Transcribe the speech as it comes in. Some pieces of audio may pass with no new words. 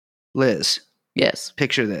Liz, Yes.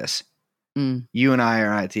 picture this. Mm, You and I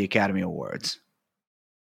are at the Academy Awards.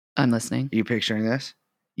 I'm listening. Are you picturing this?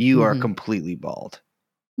 You are Mhm. completely bald.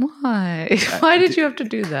 Why? Why did you have to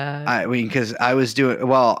do that? I mean, because I was doing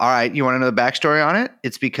well. All right, you want to know the backstory on it?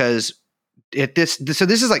 It's because so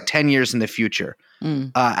this is like 10 years in the future.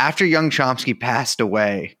 After young Chomsky passed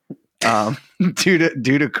away due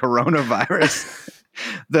to coronavirus,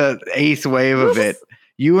 the 8th wave of it,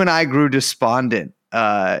 you and I grew despondent.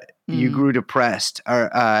 You grew depressed,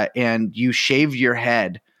 and you shaved your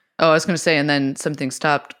head. Oh, I was going to say, and then something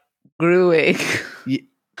stopped growing.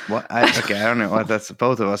 What? Okay, I don't know. What that's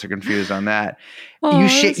both of us are confused on that. Oh,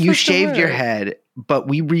 You shaved your head, but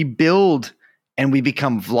we rebuild and we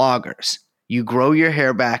become vloggers. You grow your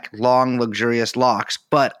hair back, long, luxurious locks.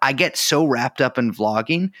 But I get so wrapped up in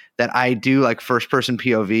vlogging that I do like first person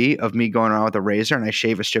POV of me going around with a razor and I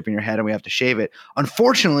shave a strip in your head and we have to shave it.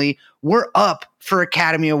 Unfortunately, we're up for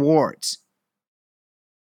Academy Awards.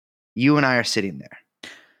 You and I are sitting there.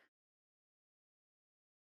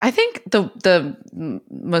 I think the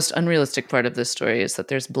most unrealistic part of this story is that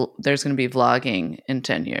there's going to be vlogging in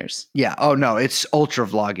 10 years. Yeah. Oh no, it's ultra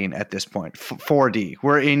vlogging at this point. 4D.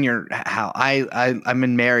 We're in your house.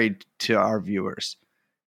 I'm married to our viewers,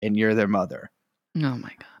 and you're their mother. Oh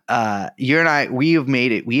my god. You and I, we have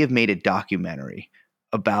made it. We have made a documentary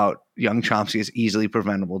about young Chomsky's easily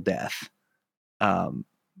preventable death,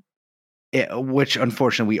 which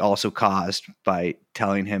unfortunately we also caused by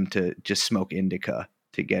telling him to just smoke indica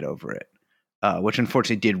to get over it, which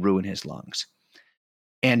unfortunately did ruin his lungs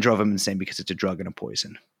and drove him insane because it's a drug and a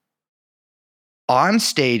poison. On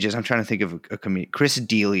stages, I'm trying to think of a comedian, Chris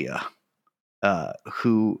D'Elia,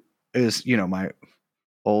 who is, my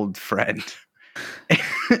old friend.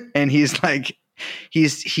 And he's like,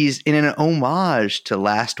 he's in an homage to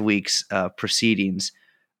last week's proceedings,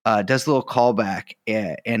 does a little callback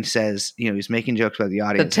and says, he's making jokes about the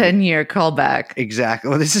audience. The 10-year callback. Exactly.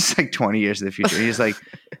 Well, this is like 20 years in the future. He's like,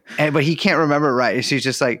 but he can't remember it right. So he's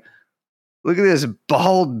just like, look at this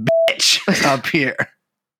bald bitch up here.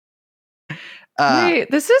 Wait,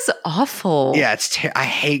 this is awful. Yeah, I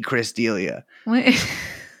hate Chris D'Elia. Wait.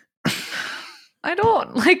 I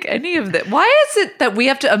don't like any of that. Why is it that we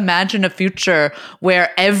have to imagine a future where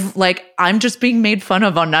I'm just being made fun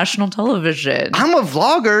of on national television? I'm a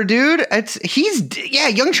vlogger, dude.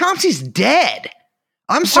 Young Chomsky's dead.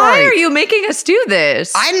 I'm sorry. Why are you making us do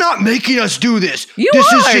this? I'm not making us do this. You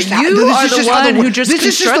this are. Is just You are the one who just this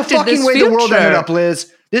is just the fucking way the world ended up,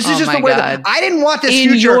 Liz. This is just the way that I didn't want this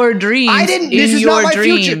future. In your dreams. I didn't. This is not my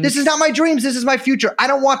future. This is not my dreams. This is my future. I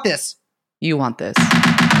don't want this. You want this.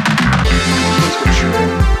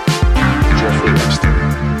 Jeffrey Epstein.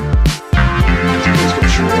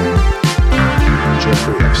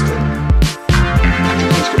 Jeffrey Epstein.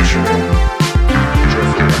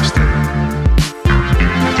 Jeffrey Epstein.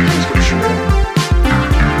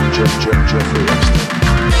 Jeffrey Epstein.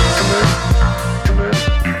 Come in.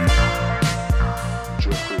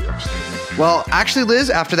 Jeffrey Epstein. Well, actually, Liz,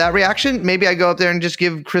 after that reaction, maybe I go up there and just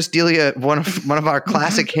give Chris D'Elia one of our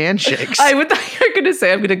classic handshakes. I would thought you were going to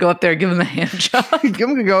say I'm going to go up there and give him a hand job. I'm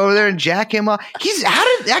going to go over there and jack him up. How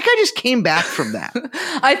did that guy just came back from that?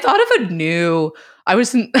 I thought of a new. I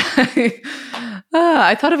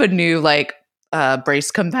thought of a new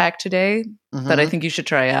brace comeback today that I think you should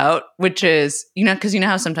try out, which is, because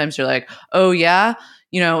how sometimes you're like, oh yeah,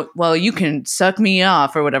 well, you can suck me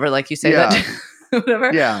off or whatever, like you say that,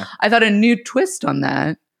 whatever. Yeah. I thought a new twist on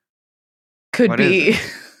that could be,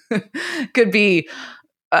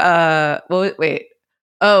 well, wait.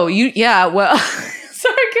 Oh, well,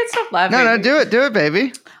 sorry, I can't stop laughing. No, do it,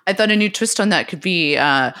 baby. I thought a new twist on that could be,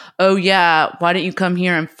 oh yeah, why don't you come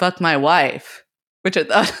here and fuck my wife? Which I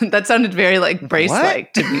thought that sounded very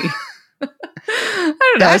Brace-like to me. I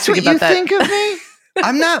don't know. That's what you think of me?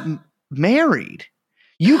 I'm not married.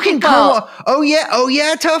 You can go, oh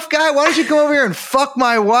yeah, tough guy. Why don't you come over here and fuck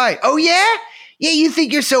my wife? Oh yeah? Yeah, you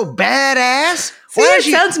think you're so badass? See, it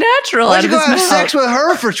sounds natural. Why don't you go have sex with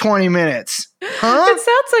her for 20 minutes? Huh? It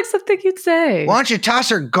sounds like something you'd say. Why don't you toss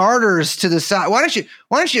her garters to the side? Why don't you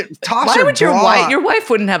toss her? Why would your wife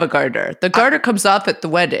wouldn't have a garter? The garter comes off at the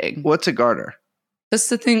wedding. What's a garter? That's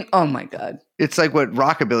the thing. Oh my God. It's like what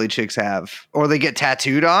rockabilly chicks have, or they get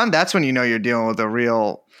tattooed on. That's when you know you're dealing with a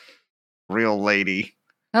real lady.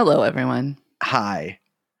 Hello, everyone. Hi.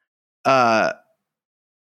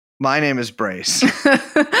 My name is Brace.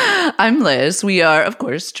 I'm Liz. We are, of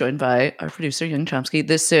course, joined by our producer, Young Chomsky.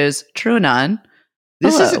 This is True Anon.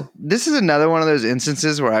 Hello. This is another one of those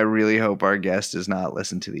instances where I really hope our guest does not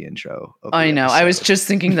listen to the intro. Of the I know. I was episode. just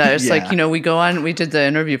thinking that. It's like, Yeah. we go on, we did the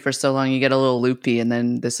interview for so long, you get a little loopy, and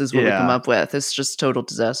then this is what we come Yeah. up with. It's just total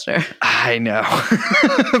disaster. I know,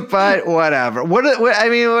 but whatever. What I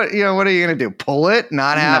mean, what are you gonna do? Pull it?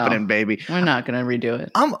 Not No. happening, baby. We're not going to redo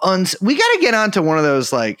it. We got to get onto one of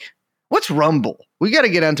those what's Rumble? We got to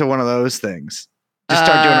get onto one of those things. Just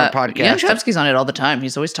start doing our Jan podcast. Trepsky's on it all the time.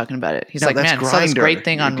 He's always talking about it. He's No, like, that's man, I saw this Grindr. great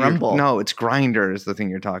thing on You're- Rumble. No, it's Grinder is the thing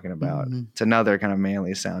you're talking about. Mhm. It's another kind of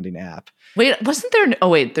manly sounding app. Wait, wasn't there? Oh,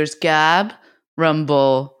 wait, there's Gab,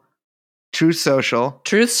 Rumble, Truth Social.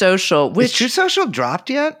 Truth Social, Is which Truth Social dropped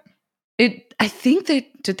yet? I think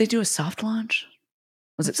did they do a soft launch?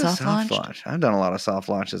 Was it It's a soft launch? I've done a lot of soft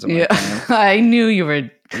launches in my Yeah, time. I knew you were.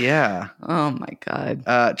 Yeah. Oh my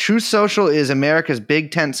god. Truth Social is America's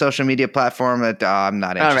big tent social media platform that I'm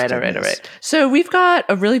not All interested right. in. So we've got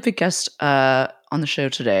a really big guest on the show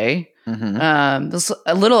today. Mm-hmm. This is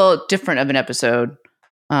a little different of an episode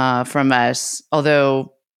from us,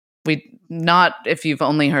 although if you've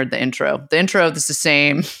only heard the intro. The intro is the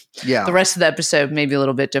same. Yeah. The rest of the episode may be a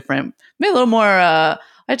little bit different. Maybe a little more,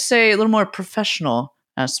 I'd say a little more professional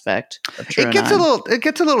aspect of True It gets and I. it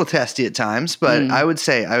gets a little testy at times, but Mm. I would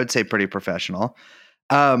say pretty professional.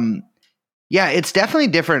 Yeah, it's definitely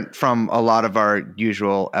different from a lot of our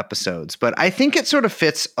usual episodes, but I think it sort of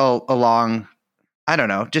fits along, I don't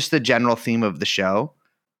know, just the general theme of the show.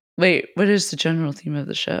 Wait, what is the general theme of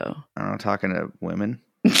the show? I don't know, talking to women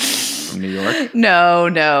from New York.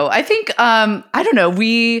 No. I think I don't know.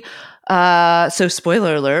 We so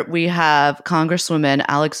spoiler alert, we have Congresswoman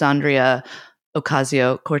Alexandria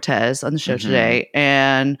Ocasio-Cortez on the show Mhm. today,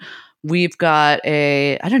 and we've got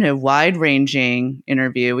a wide-ranging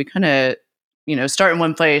interview. We kind of start in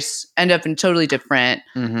one place, end up in totally different,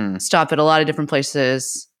 Mm-hmm. stop at a lot of different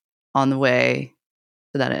places on the way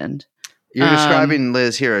to that end. You're Um, describing,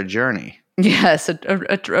 Liz, here a journey. Yes,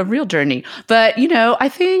 a real journey. But, I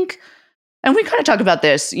think, and we kind of talk about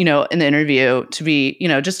this, in the interview to be,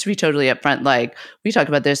 just to be totally upfront, like we talk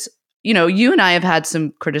about this, you and I have had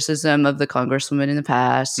some criticism of the Congresswoman in the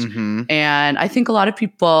past. Mm-hmm. And I think a lot of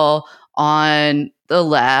people on the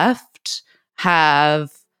left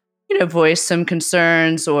have, voiced some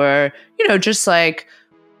concerns or, just like,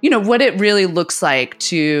 what it really looks like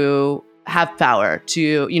to have power,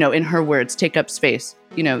 to, in her words, take up space,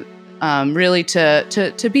 really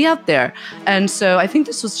to be out there. And so I think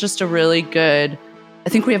this was just we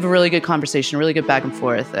have a really good conversation, really good back and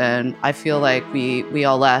forth. And I feel like we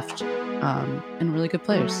all left in a really good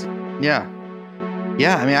place. Yeah.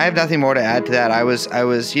 Yeah, I mean, I have nothing more to add to that. I was,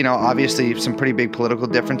 obviously some pretty big political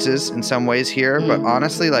differences in some ways here, but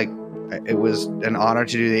honestly, it was an honor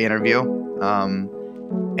to do the interview.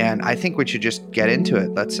 And I think we should just get into it.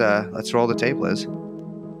 Let's roll the tape, Liz.